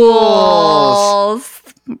Fools.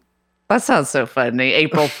 That sounds so funny.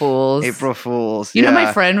 April Fools. April Fools. You know, my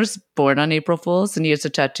yeah. friend was born on April Fools, and he has a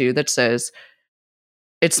tattoo that says,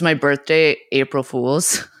 "It's my birthday, April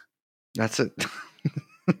Fools." That's it. I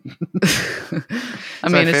It's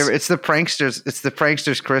mean, my favorite. It's the pranksters. It's the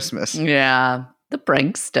pranksters' Christmas. yeah, the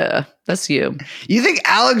prankster. That's you. You think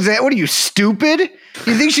Alexander? What are you, stupid?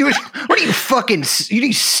 You think she was? What are you fucking? You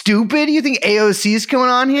think stupid? You think AOC's going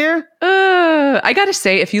on here? I gotta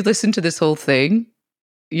say, if you listen to this whole thing,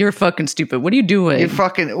 you're fucking stupid. What are you doing? You're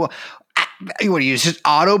fucking. What do you just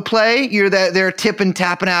autoplay? You're they're tipping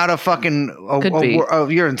tapping out a fucking. Could be.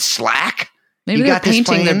 You're in Slack. Maybe you they're got this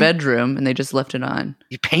painting their playing? bedroom and they just left it on.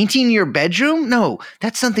 You painting your bedroom? No,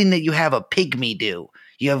 that's something that you have a pygmy do.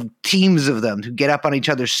 You have teams of them who get up on each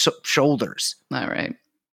other's shoulders. All right.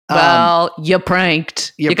 Well, you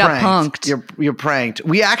pranked. You got punked. You're pranked.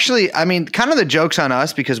 We actually, I mean, kind of the joke's on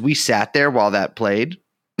us because we sat there while that played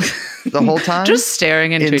the whole time. Just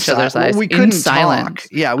staring into each other's eyes. We in couldn't silence. talk.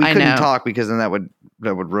 Yeah, we I couldn't know. talk because then that would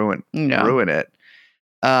ruin it.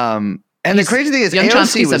 And He's- the crazy thing is, Young AOC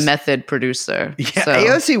Chomsky's was a method producer. yeah, so-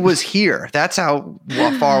 AOC was here. That's how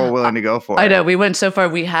far we're willing to go for it. I know. We went so far.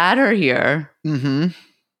 We had her here, Mm-hmm. and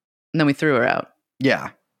then we threw her out. Yeah,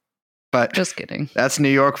 but Just kidding. that's New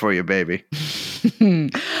York for you, baby.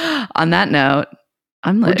 On that note,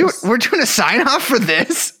 I'm Liz. We're doing a sign off for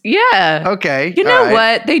this. Yeah. Okay. You know all right,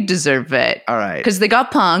 what? They deserve it. All right. Because they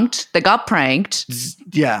got punked, they got pranked,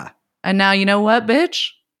 Yeah. and now you know what, bitch?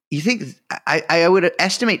 You think I would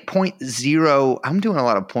estimate 0.0. I'm doing a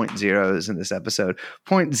lot of 0.0s in this episode.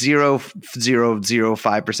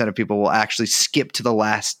 0.0005% of people will actually skip to the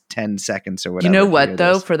last 10 seconds or whatever. You know to what, hear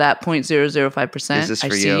though? this. For that 0.005%, This is I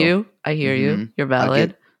for see you. you. I hear you. Mhm. You're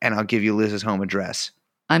valid. I'll give you Liz's home address.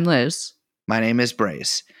 I'm Liz. My name is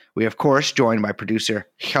Brace. We, of course, joined by producer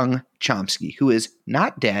Young Chomsky, who is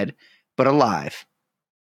not dead, but alive.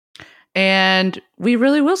 And we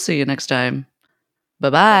really will see you next time.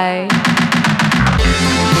 Bye-bye.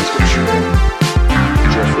 Let's go shoot.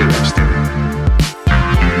 Jeffrey Epstein.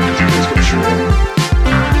 Let's go shoot.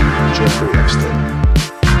 Jeffrey Epstein.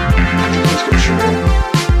 Let's go shoot.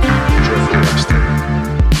 Jeffrey Epstein.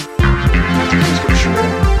 Let's go shoot.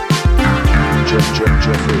 Jeffrey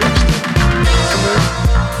Epstein.